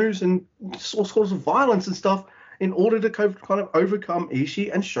 different moves, and all sorts of violence and stuff in order to kind of overcome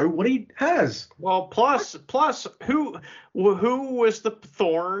Ishii and show what he has. Well, plus, who was the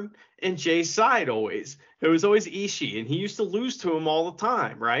thorn in Jay's side always? It was always Ishii, and he used to lose to him all the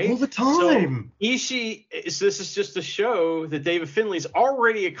time, right? All the time. So Ishii, this is just to show that David Finlay's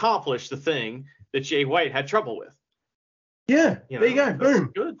already accomplished the thing that Jay White had trouble with. Yeah, there you go.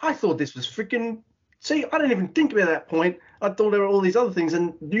 Boom. Good. I thought this was freaking... See, I didn't even think about that point. I thought there were all these other things,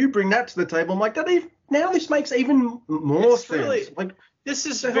 and you bring that to the table. I'm like, now this makes even more sense. Really, like, this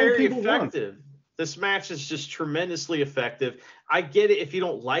is very effective. This match is just tremendously effective. I get it if you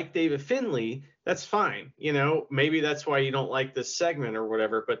don't like David Finlay, that's fine. You know, maybe that's why you don't like this segment or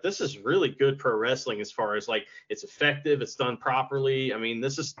whatever, but this is really good pro wrestling as far as like it's effective, it's done properly. I mean,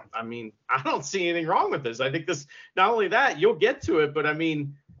 I don't see anything wrong with this. I think this, not only that, you'll get to it, but I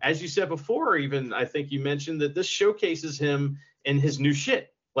mean, as you said before, even I think you mentioned that this showcases him and his new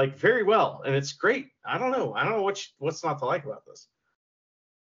shit like very well, and it's great. I don't know what's not to like about this.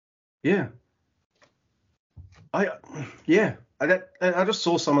 Yeah. I just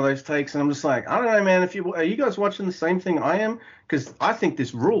saw some of those takes, and I'm just like, I don't know, man. Are you guys watching the same thing I am? Because I think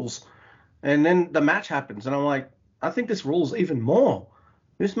this rules. And then the match happens, and I'm like, I think this rules even more.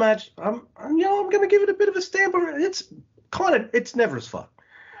 This match, I'm gonna give it a bit of a stamp on it. It's never as fun.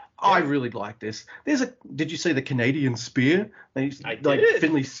 I really like this. Did you see the Canadian spear? I did. Like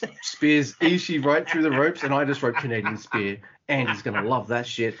Finlay spears Ishii right through the ropes, and I just wrote Canadian spear. Andy's gonna love that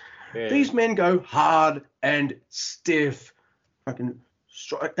shit. Yeah. These men go hard and stiff, fucking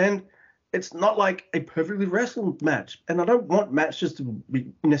strike, and it's not like a perfectly wrestled match. And I don't want matches to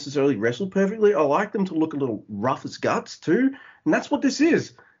be necessarily wrestled perfectly. I like them to look a little rough as guts too, and that's what this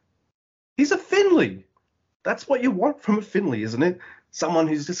is. He's a Finlay. That's what you want from a Finlay, isn't it? Someone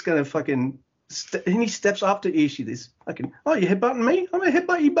who's just gonna fucking and he steps up to Ishii. This fucking, oh, you headbutting me? I'm gonna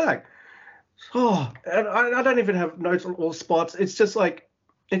headbutt you back. Oh, and I don't even have notes on all spots. It's just like,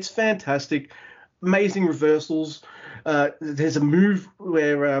 it's fantastic. Amazing reversals. There's a move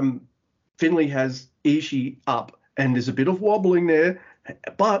where Finlay has Ishii up, and there's a bit of wobbling there,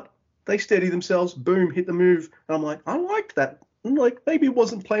 but they steady themselves. Boom, hit the move. And I'm like, I liked that. Like, maybe it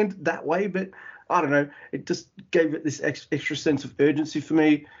wasn't planned that way, but I don't know. It just gave it this extra sense of urgency for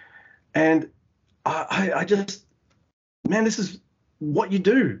me. And I just, man, this is what you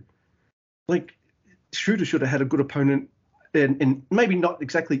do. Like, Shooter should have had a good opponent, and maybe not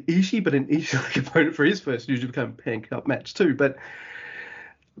exactly Ishii, but an Ishii-like opponent for his first New Japan Pan Cup match too. But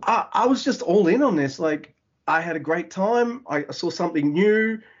I was just all in on this. Like, I had a great time. I saw something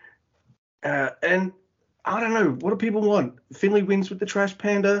new. And I don't know. What do people want? Finlay wins with the Trash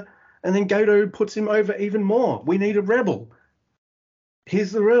Panda, and then Goto puts him over even more. We need a rebel.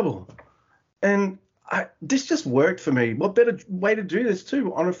 Here's the rebel. And this just worked for me. What better way to do this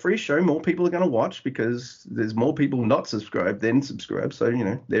too? On a free show, more people are going to watch because there's more people not subscribed than subscribed.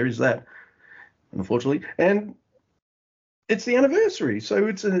 So, there is that, unfortunately. And it's the anniversary. So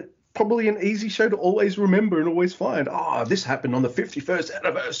it's probably an easy show to always remember and always find. This happened on the 51st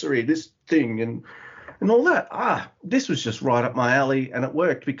anniversary, this thing and all that. This was just right up my alley, and it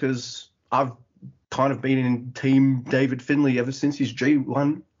worked because I've kind of been in Team David Finlay ever since his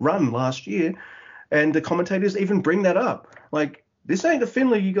G1 run last year. And the commentators even bring that up. Like, this ain't the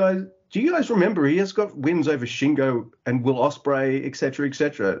Finlay, you guys. Do you guys remember he has got wins over Shingo and Will Ospreay, et cetera, et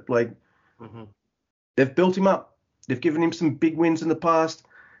cetera? Like, They've built him up. They've given him some big wins in the past.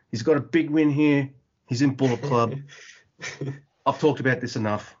 He's got a big win here. He's in Bullet Club. I've talked about this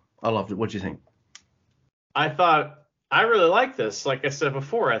enough. I loved it. What do you think? I really like this. Like I said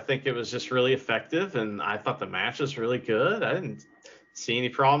before, I think it was just really effective, and I thought the match was really good. I didn't see any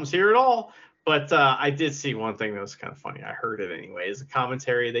problems here at all. But I did see one thing that was kind of funny. I heard it anyways. The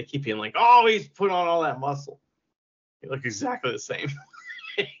commentary, they keep being like, oh, he's put on all that muscle. He look exactly the same.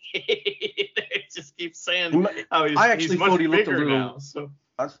 It just keeps saying, oh, he's much bigger now. So.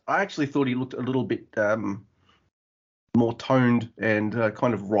 I actually thought he looked a little bit more toned and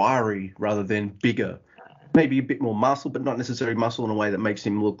kind of wiry rather than bigger. Maybe a bit more muscle, but not necessarily muscle in a way that makes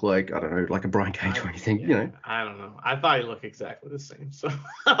him look like, I don't know, like a Brian Cage or anything, I don't know. I thought he looked exactly the same. So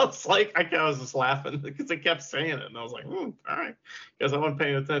I was like, I was just laughing because they kept saying it. And I was like, all right. Guess I wasn't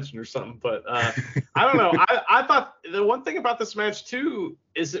paying attention or something. But I don't know. I thought the one thing about this match, too,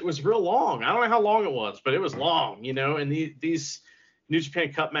 is it was real long. I don't know how long it was, but it was long, and these New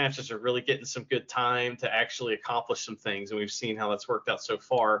Japan Cup matches are really getting some good time to actually accomplish some things, and we've seen how that's worked out so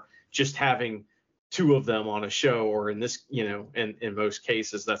far. Just having 2 of them on a show, or in this, in most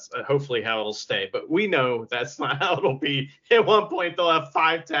cases, that's hopefully how it'll stay. But we know that's not how it'll be. At one point, they'll have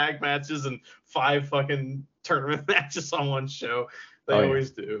 5 tag matches and 5 fucking tournament matches on one show. They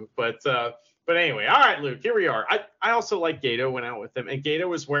always do. But anyway, all right, Luke, here we are. I also like Gato, went out with him, and Gato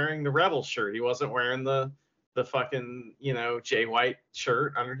was wearing the Rebel shirt. He wasn't wearing the fucking, Jay White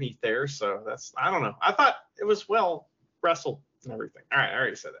shirt underneath there. So that's, I don't know. I thought it was well wrestled and everything. All right, I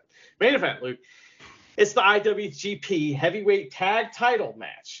already said that. Main event, Luke. It's the IWGP Heavyweight Tag Title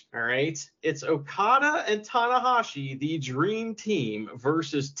match. All right. It's Okada and Tanahashi, the Dream Team,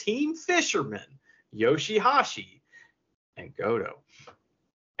 versus Team Fisherman, Yoshihashi, and Goto.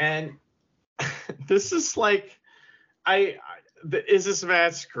 And this is like, is this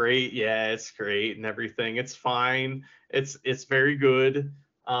match great? Yeah, it's great and everything. It's fine. It's very good.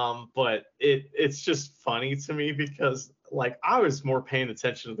 But it's just funny to me because, like, I was more paying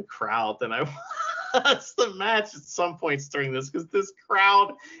attention to the crowd than I was the match at some points during this, because this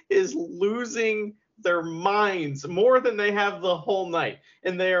crowd is losing their minds more than they have the whole night,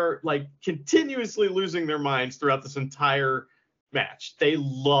 and they are like continuously losing their minds throughout this entire match. They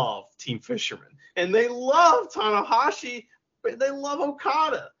love Team Fisherman and they love Tanahashi, but they love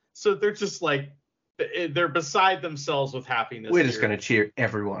Okada, so they're just like, they're beside themselves with happiness. We're just going to cheer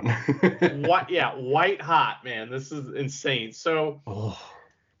everyone. White hot, man. This is insane. So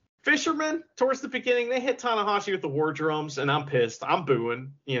Fisherman, towards the beginning, they hit Tanahashi with the war drums, and I'm pissed. I'm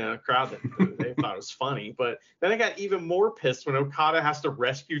booing. Crowd, they thought it was funny. But then I got even more pissed when Okada has to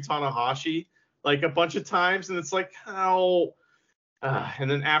rescue Tanahashi like a bunch of times, and it's like, how? And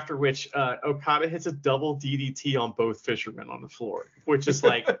then after which, Okada hits a double DDT on both Fishermen on the floor, which is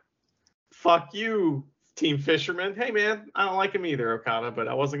like, fuck you, Team Fisherman. Hey, man, I don't like him either, Okada, but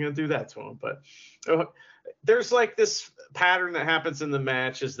I wasn't going to do that to him. But there's like this pattern that happens in the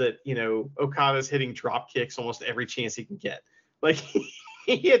match is that, Okada's hitting drop kicks almost every chance he can get. Like,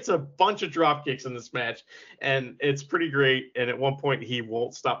 he hits a bunch of drop kicks in this match, and it's pretty great. And at one point, he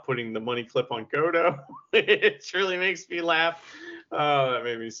won't stop putting the money clip on Goto. It really makes me laugh. That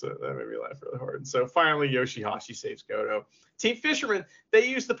made me laugh really hard. And so finally, Yoshihashi saves Goto. Team Fisherman, they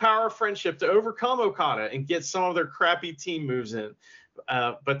use the power of friendship to overcome Okada and get some of their crappy team moves in.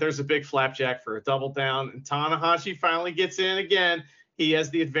 But there's a big flapjack for a double down, and Tanahashi finally gets in again. He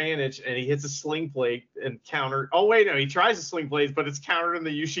has the advantage, and he hits a sling blade and counter. Oh, wait, no, he tries a sling blade, but it's countered in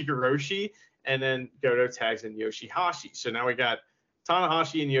the Ushigoroshi, and then Goto tags in Yoshihashi. So now we got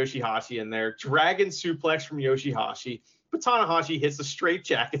Tanahashi and Yoshihashi in there. Dragon suplex from Yoshihashi, but Tanahashi hits a straight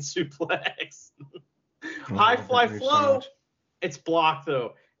jacket suplex. High fly flow. It's blocked,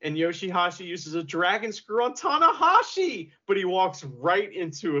 though. And Yoshihashi uses a dragon screw on Tanahashi, but he walks right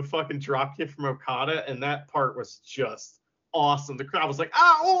into a fucking dropkick from Okada, and that part was just awesome. The crowd was like,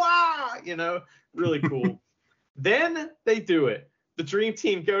 really cool. Then they do it. The Dream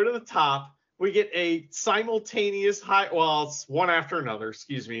Team go to the top. We get a simultaneous it's one after another.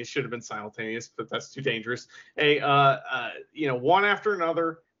 Excuse me, it should have been simultaneous, but that's too dangerous. One after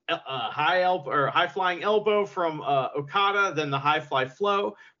another. High flying elbow from Okada, then the high fly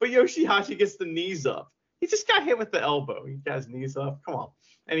flow, but Yoshihashi gets the knees up. He just got hit with the elbow. He got his knees up. Come on,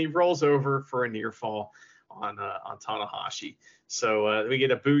 and he rolls over for a near fall on Tanahashi. So we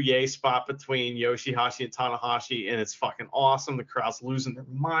get a booyah spot between Yoshihashi and Tanahashi, and it's fucking awesome. The crowd's losing their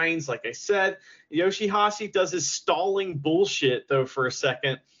minds, like I said. Yoshihashi does his stalling bullshit though for a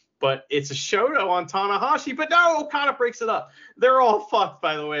second. But it's a Shoto on Tanahashi. But no, Okada breaks it up. They're all fucked,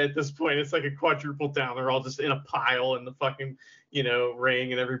 by the way, at this point. It's like a quadruple down. They're all just in a pile in the fucking,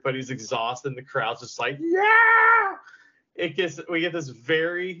 ring, and everybody's exhausted. And the crowd's just like, yeah! We get this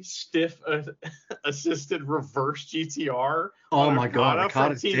very stiff assisted reverse GTR. Oh my God,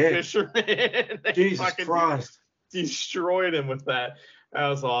 Okada's Team dead. Fisherman. Jesus Christ. Destroyed him with that. That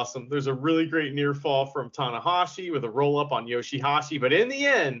was awesome. There's a really great near fall from Tanahashi with a roll up on Yoshihashi. But in the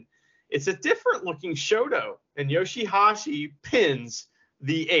end, it's a different looking Shoto, and Yoshihashi pins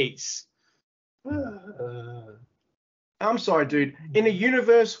the ace. I'm sorry, dude. In a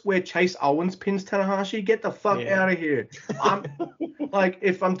universe where Chase Owens pins Tanahashi, get the fuck out of here. I'm like,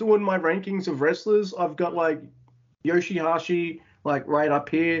 if I'm doing my rankings of wrestlers, I've got like Yoshihashi like right up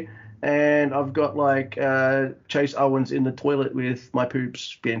here, and I've got like Chase Owens in the toilet with my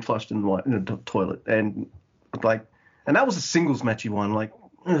poops being flushed in the toilet, and that was a singles match he won. Like,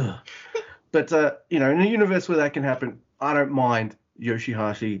 ugh. But in a universe where that can happen, I don't mind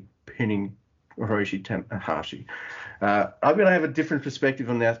Yoshihashi pinning Hiroshi Tanahashi. I'm gonna have a different perspective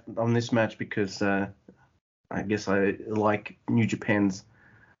on this match because I guess I like New Japan's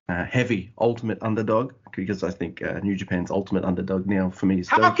heavy ultimate underdog, because I think New Japan's ultimate underdog now for me is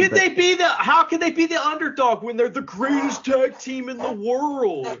How can they be the underdog when they're the greatest tag team in the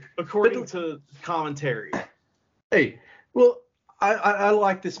world, according to commentary? Hey, well, I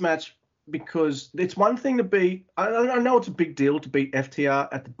like this match because it's one thing to beat. I know it's a big deal to beat FTR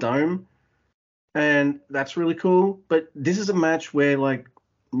at the Dome, and that's really cool. But this is a match where like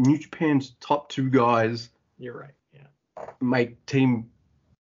New Japan's top 2 guys. You're right. Yeah. Make Team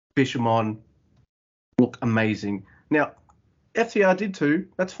Bishamon look amazing. Now, FTR did too.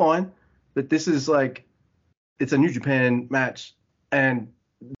 That's fine. But this is like, it's a New Japan match, and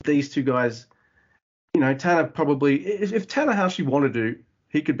these 2 guys, you know, Tana probably, if Tanahashi wanted to,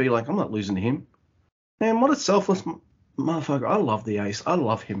 he could be like, I'm not losing to him. Man, what a selfless motherfucker. I love the Ace. I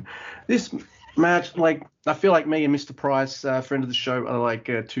love him. This match, like, I feel like me and Mr. Price, friend of the show, are like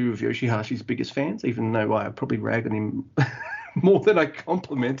 2 of Yoshihashi's biggest fans, even though I probably rag on him more than I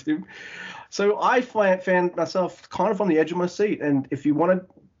compliment him. So I found myself kind of on the edge of my seat. And if you want to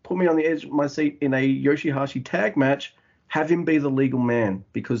put me on the edge of my seat in a Yoshihashi tag match, have him be the legal man,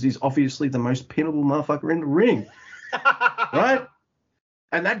 because he's obviously the most pinnable motherfucker in the ring. Right?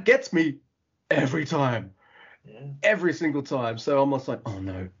 And that gets me every time. Yeah. Every single time. So I'm just like, oh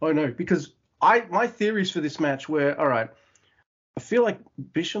no. Because my theories for this match were, all right, I feel like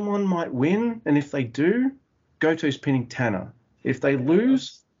Bishamon might win, and if they do, Goto's pinning Tana. If they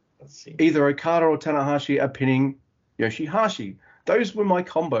lose, let's see, either Okada or Tanahashi are pinning Yoshihashi. Those were my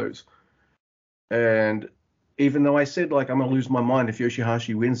combos. And even though I said, like, I'm going to lose my mind if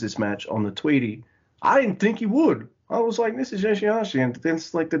Yoshihashi wins this match on the Tweety, I didn't think he would. I was like, this is Yoshihashi, and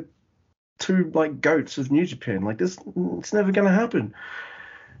it's like the 2 like goats of New Japan. Like, this, it's never going to happen.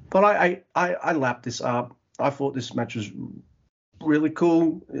 But I lapped this up. I thought this match was really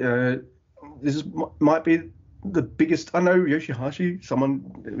cool. Might be the biggest. I know Yoshihashi.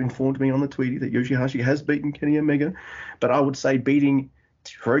 Someone informed me on the Tweety that Yoshihashi has beaten Kenny Omega, but I would say beating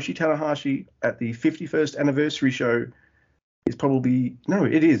Hiroshi Tanahashi at the 51st anniversary show is probably, no,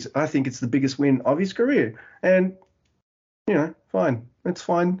 it is. I think it's the biggest win of his career. And, you know, fine. It's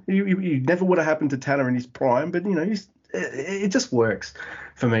fine. He never would have happened to Tanner in his prime, but, you know, it just works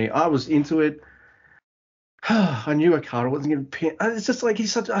for me. I was into it. I knew Okada wasn't going to pin. It's just like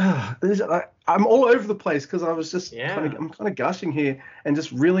he's such. I'm all over the place because I was just I'm kind of gushing here and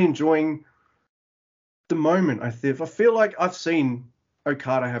just really enjoying the moment. I feel like I've seen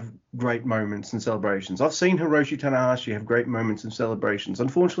Okada have great moments and celebrations. I've seen Hiroshi Tanahashi have great moments and celebrations.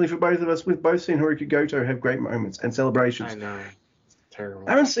 Unfortunately for both of us, we've both seen Hiroki Goto have great moments and celebrations. I know. Terrible.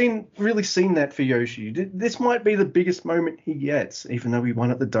 I haven't really seen that for Yoshi. This might be the biggest moment he gets, even though he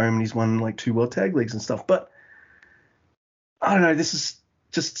won at the Dome and he's won like 2 World Tag Leagues and stuff. But I don't know. This is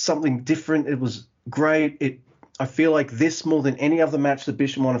just something different. It was great. I feel like this, more than any other match that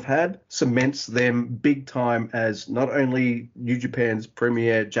Bishamon have had, cements them big time as not only New Japan's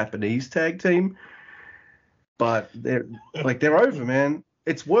premier Japanese tag team, but they're over, man.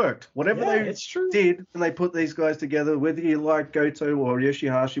 It's worked. Whatever they did when they put these guys together, whether you like Goto or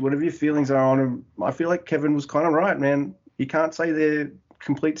Yoshihashi, whatever your feelings are on them, I feel like Kevin was kind of right, man. You can't say they're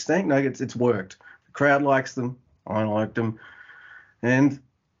complete stank nuggets. It's worked. The crowd likes them. I like them. And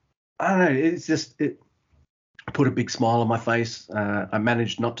I don't know. It's just it put a big smile on my face. I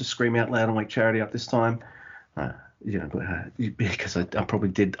managed not to scream out loud and wake Charity up this time. Because I probably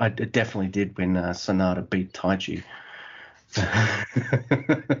did. I definitely did when Sonata beat Taichi.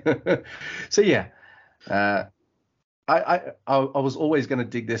 So yeah, I was always going to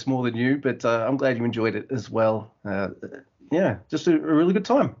dig this more than you, but I'm glad you enjoyed it as well. Yeah, just a really good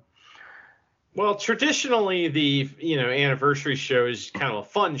time. Well, traditionally the anniversary show is kind of a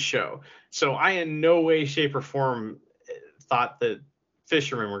fun show, so I in no way, shape, or form thought that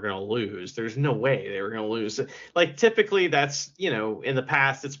Fishermen were going to lose. There's no way they were going to lose. Like typically that's, in the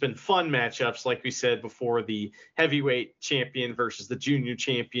past it's been fun matchups. Like we said before, the heavyweight champion versus the junior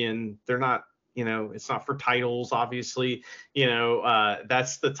champion. They're not, it's not for titles, obviously.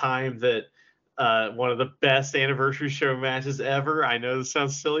 That's the time that one of the best anniversary show matches ever. I know this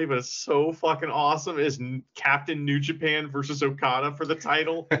sounds silly, but it's so fucking awesome. Is Captain New Japan versus Okada for the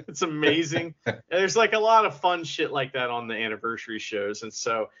title. It's amazing. And there's like a lot of fun shit like that on the anniversary shows. And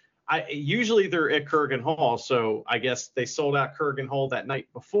so usually they're at Kurgan Hall. So I guess they sold out Kurgan Hall that night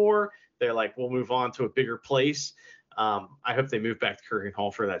before. They're like, we'll move on to a bigger place. I hope they move back to Kurgan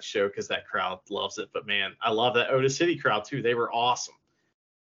Hall for that show because that crowd loves it. But man, I love that Otis City crowd too. They were awesome.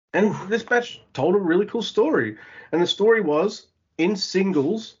 And this match told a really cool story. And the story was, in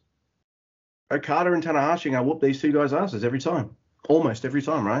singles, Okada and Tanahashi are whoop these 2 guys' asses every time. Almost every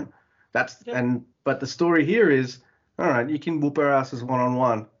time, right? And But the story here is, all right, you can whoop our asses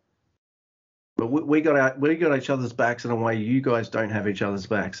one-on-one, but we got each other's backs in a way you guys don't have each other's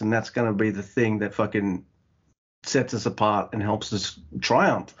backs, and that's going to be the thing that fucking sets us apart and helps us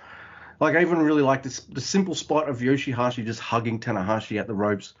triumph. Like, I even really like the simple spot of Yoshihashi just hugging Tanahashi at the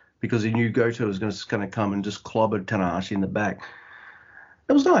ropes because he knew Goto was going to come and just clobber Tanahashi in the back.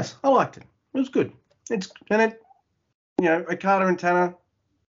 It was nice. I liked it. It was good. Okada and Tana,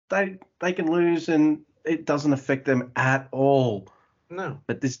 they can lose and it doesn't affect them at all. No.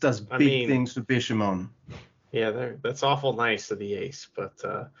 But this does big things for Bishamon. Yeah, that's awful nice of the Ace, but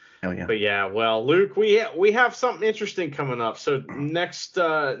hell yeah. But yeah, well, Luke, we have something interesting coming up. So next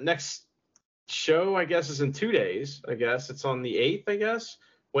show, I guess, is in 2 days. I guess it's on the 8th, I guess,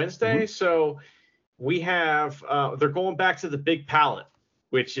 Wednesday. Mm-hmm. So we have they're going back to the Big Palette,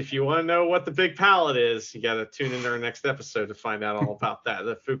 which if you want to know what the Big Palette is, you got to tune into our next episode to find out all about that.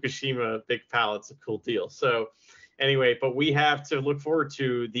 The Fukushima Big Palette's a cool deal. So anyway, but we have to look forward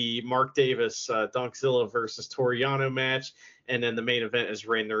to the Mark Davis Donkzilla versus Toriano match, and then the main event is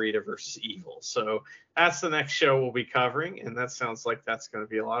Rey Narita versus Evil. So that's the next show we'll be covering, and that sounds like that's going to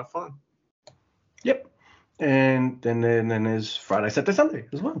be a lot of fun. Yep. And then there's Friday, Saturday, Sunday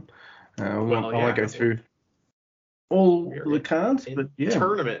as well. I won't go through all the cards, but yeah.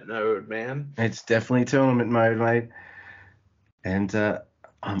 Tournament mode, man. It's definitely tournament mode, mate. And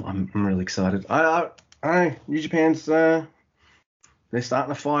I'm really excited. New Japan's they're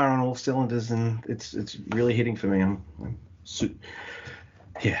starting to fire on all cylinders, and it's really hitting for me. I'm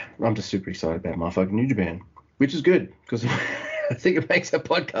just super excited about motherfucking New Japan, which is good because I think it makes our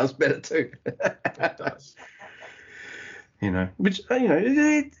podcast better too. It does. I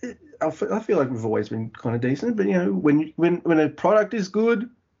feel like we've always been kind of decent, but when a product is good,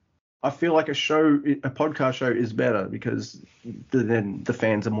 I feel like a podcast show is better because then the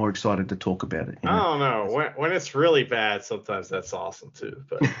fans are more excited to talk about it. I don't know. When it's really bad, sometimes that's awesome too.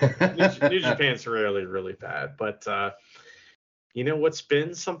 But New Japan's really, really bad. But you know what's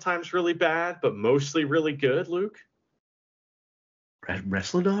been sometimes really bad, but mostly really good, Luke?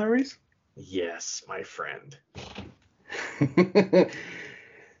 Wrestler Diaries? Yes, my friend.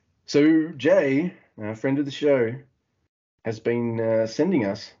 So Jay, a friend of the show, has been sending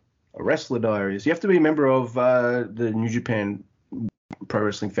us a Wrestler Diaries. You have to be a member of the New Japan Pro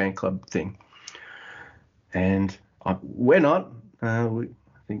Wrestling Fan Club thing. And we're not. I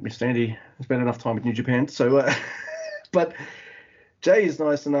think Mr. Andy has spent enough time with New Japan. So, but Jay is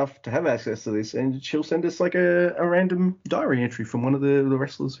nice enough to have access to this, and she'll send us like a random diary entry from one of the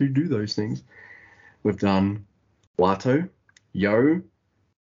wrestlers who do those things. We've done Wato, Yo,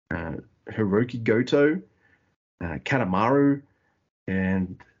 Hiroki Goto, Kanemaru,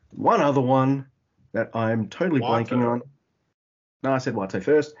 and one other one that I'm totally blanking on. No, I said Wato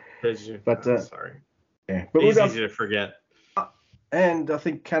first. Did you? But sorry. Yeah, but it's easy to forget. And I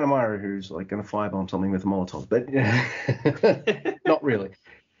think Kanemaru, who's like going to firebomb something with a Molotov, but not really.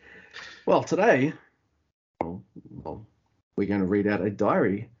 Well, today, we're going to read out a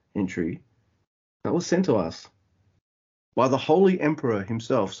diary entry that was sent to us by the Holy Emperor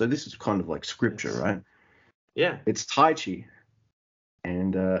himself. So this is kind of like scripture, right? Yeah. It's Taichi.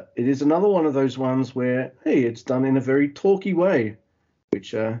 And it is another one of those ones where, hey, it's done in a very talky way,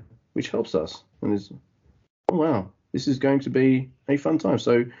 which helps us. And is, oh, wow, this is going to be a fun time.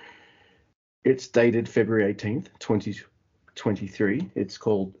 So it's dated February 18th, 2023. It's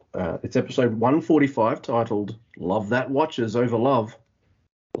called, it's episode 145, titled Love That Watches Over Love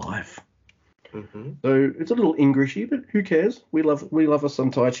Life. Mm-hmm. So it's a little Englishy, but who cares? We love us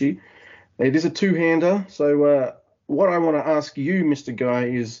some Taichi. It is a two-hander, so what I want to ask you, Mr. Guy,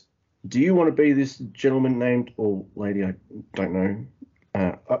 is do you want to be this gentleman named, or lady, I don't know,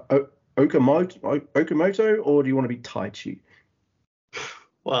 Okamoto, or do you want to be Taichi?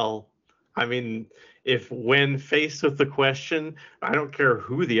 Well, I mean, when faced with the question, I don't care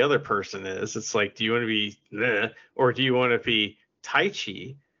who the other person is. It's like, do you want to be or do you want to be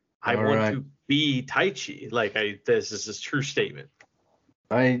Taichi? I want to be Taichi. Like, this is a true statement.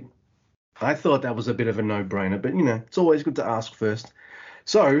 I thought that was a bit of a no-brainer, but it's always good to ask first.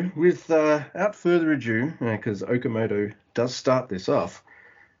 So, without further ado, because Okamoto does start this off,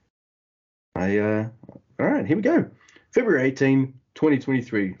 all right, here we go. February 18,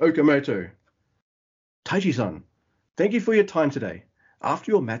 2023, Okamoto. Taichi-san, thank you for your time today.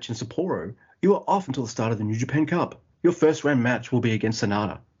 After your match in Sapporo, you are off until the start of the New Japan Cup. Your first round match will be against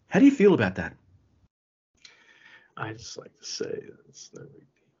Sanada. How do you feel about that? I just like to say that it's no big deal.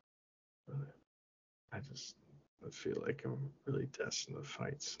 I feel like I'm really destined to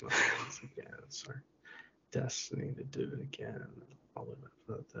fight Sanada again. It's our destiny to do it again. I'll live it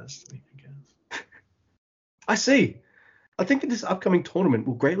for the destiny, I guess. I see. I think that this upcoming tournament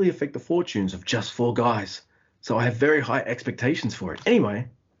will greatly affect the fortunes of Just Four Guys, so I have very high expectations for it. Anyway,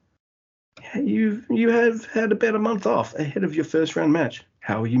 you have had about a month off ahead of your first round match.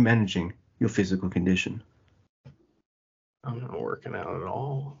 How are you managing your physical condition? I'm not working out at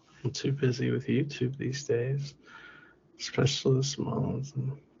all. I'm too busy with YouTube these days, especially this month.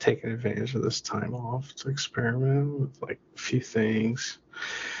 And taking advantage of this time off to experiment with like a few things.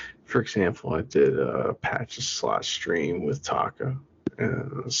 For example, I did a Patches Slot stream with Taka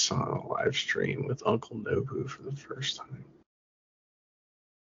and I saw a live stream with Uncle Nobu for the first time.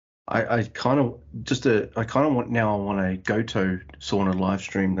 I kind of want a Goto sauna live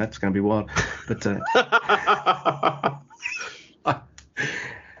stream. That's going to be wild. But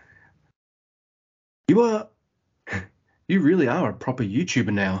you really are a proper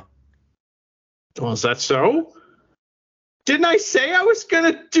YouTuber now. Well, is that so? Didn't I say I was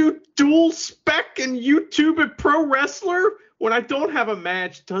going to do dual spec and YouTube and pro wrestler? When I don't have a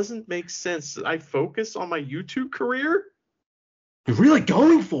match, doesn't make sense that I focus on my YouTube career? You're really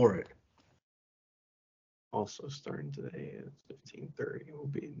going for it. Also starting today at 15:30 will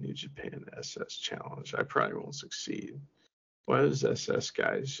be New Japan SS Challenge. I probably won't succeed. Why does SS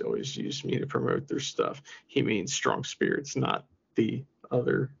guys always use me to promote their stuff? He means Strong Spirits, not the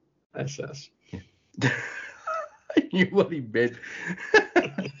other SS. I knew what he meant.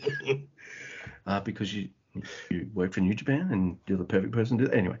 Because you work for New Japan and you're the perfect person to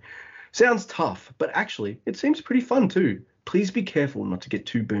do it. Anyway, sounds tough, but actually it seems pretty fun too. Please be careful not to get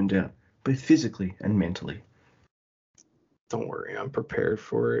too burned out, both physically and mentally. Don't worry, I'm prepared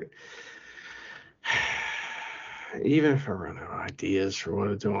for it. Even if I run out of ideas for what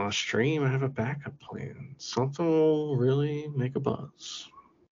to do on a stream, I have a backup plan. Something will really make a buzz.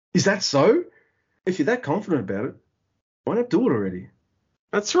 Is that so? If you're that confident about it, why not do it already?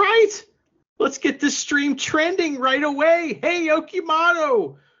 That's right. Let's get this stream trending right away. Hey,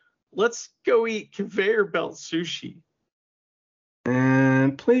 Okimano, let's go eat conveyor belt sushi.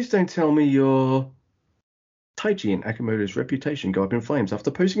 And please don't tell me your Taichi and Akimoto's reputation go up in flames after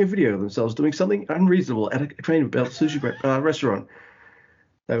posting a video of themselves doing something unreasonable at a conveyor belt sushi restaurant.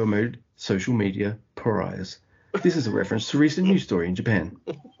 They were made social media pariahs. This is a reference to a recent news story in Japan.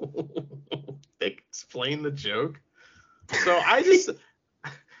 Explain the joke. So I just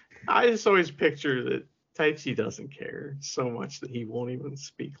always picture that Taichi doesn't care so much that he won't even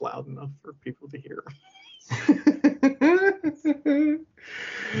speak loud enough for people to hear him.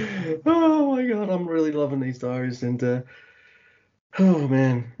 Oh my god, I'm really loving these diaries, and oh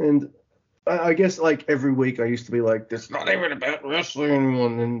man, and I guess like every week I used to be like, it's not even about wrestling anymore,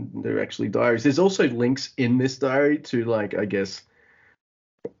 and they're actually diaries. There's also links in this diary to like, I guess.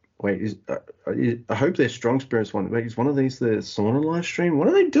 Wait, I hope they're Strong Spirits one. Wait, is one of these the sauna live stream? What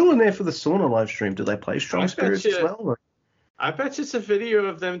are they doing there for the sauna live stream? Do they play Strong Spirits as well? Or? I bet you it's a video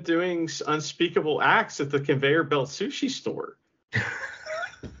of them doing unspeakable acts at the conveyor belt sushi store.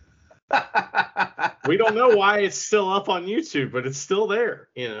 We don't know why it's still up on YouTube, but it's still there.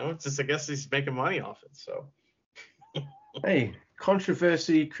 You know, it's just I guess he's making money off it. So, hey,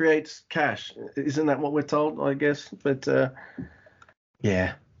 controversy creates cash. Isn't that what we're told? I guess, but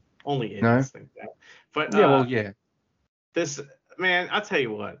yeah. Only idiots think that. But yeah. This man, I'll tell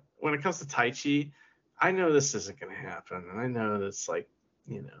you what. When it comes to Taichi, I know this isn't going to happen, and I know that's like,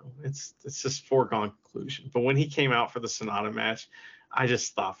 you know, it's just foregone conclusion. But when he came out for the Sonata match, I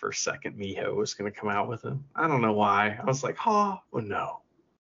just thought for a second Miho was going to come out with him. I don't know why. I was like, oh, well, no.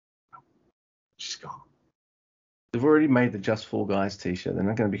 She's gone. They've already made the Just Four Guys t-shirt. They're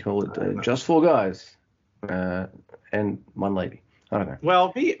not going to be called Just Four Guys and one lady. I don't know.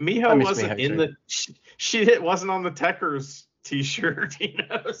 Well, Miho wasn't in the. She wasn't on the Techers t-shirt, you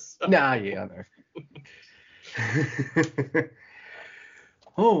know. So. Nah, yeah, I know.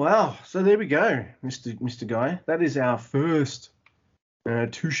 Oh wow! So there we go, Mr. Guy. That is our first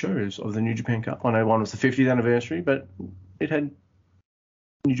 2 shows of the New Japan Cup. I know one was the 50th anniversary, but it had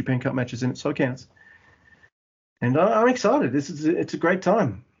New Japan Cup matches in it, so it counts. And I'm excited. It's a great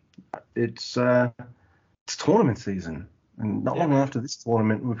time. It's tournament season. And not long after this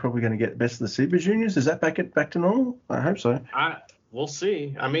tournament, we're probably going to get Best of the Super Juniors. Is that back to normal? I hope so. We'll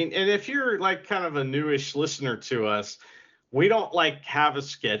see. I mean, and if you're like kind of a newish listener to us, we don't like have a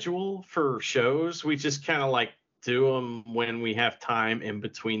schedule for shows. We just kind of like do them when we have time in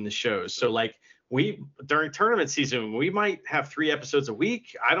between the shows. So like during tournament season, we might have 3 episodes a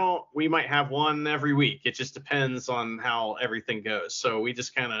week. We might have 1 every week. It just depends on how everything goes. So we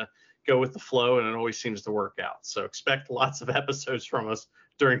just kind of go with the flow, and it always seems to work out. So expect lots of episodes from us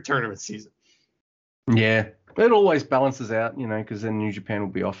during tournament season. Yeah, it always balances out, because then New Japan will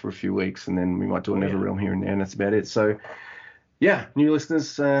be off for a few weeks, and then we might do a NetherRealm here and there, and that's about it. So, yeah, new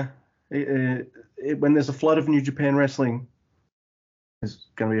listeners, when there's a flood of New Japan wrestling, there's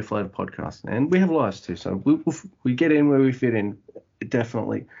going to be a flood of podcasts, and we have lives too. So we get in where we fit in,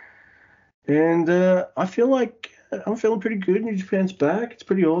 definitely. And I feel like I'm feeling pretty good. New Japan's back. It's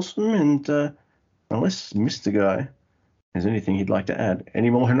pretty awesome. And unless Mr. Guy has anything he'd like to add, any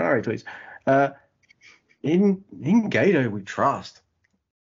more Hanare, please. In Gato, we trust.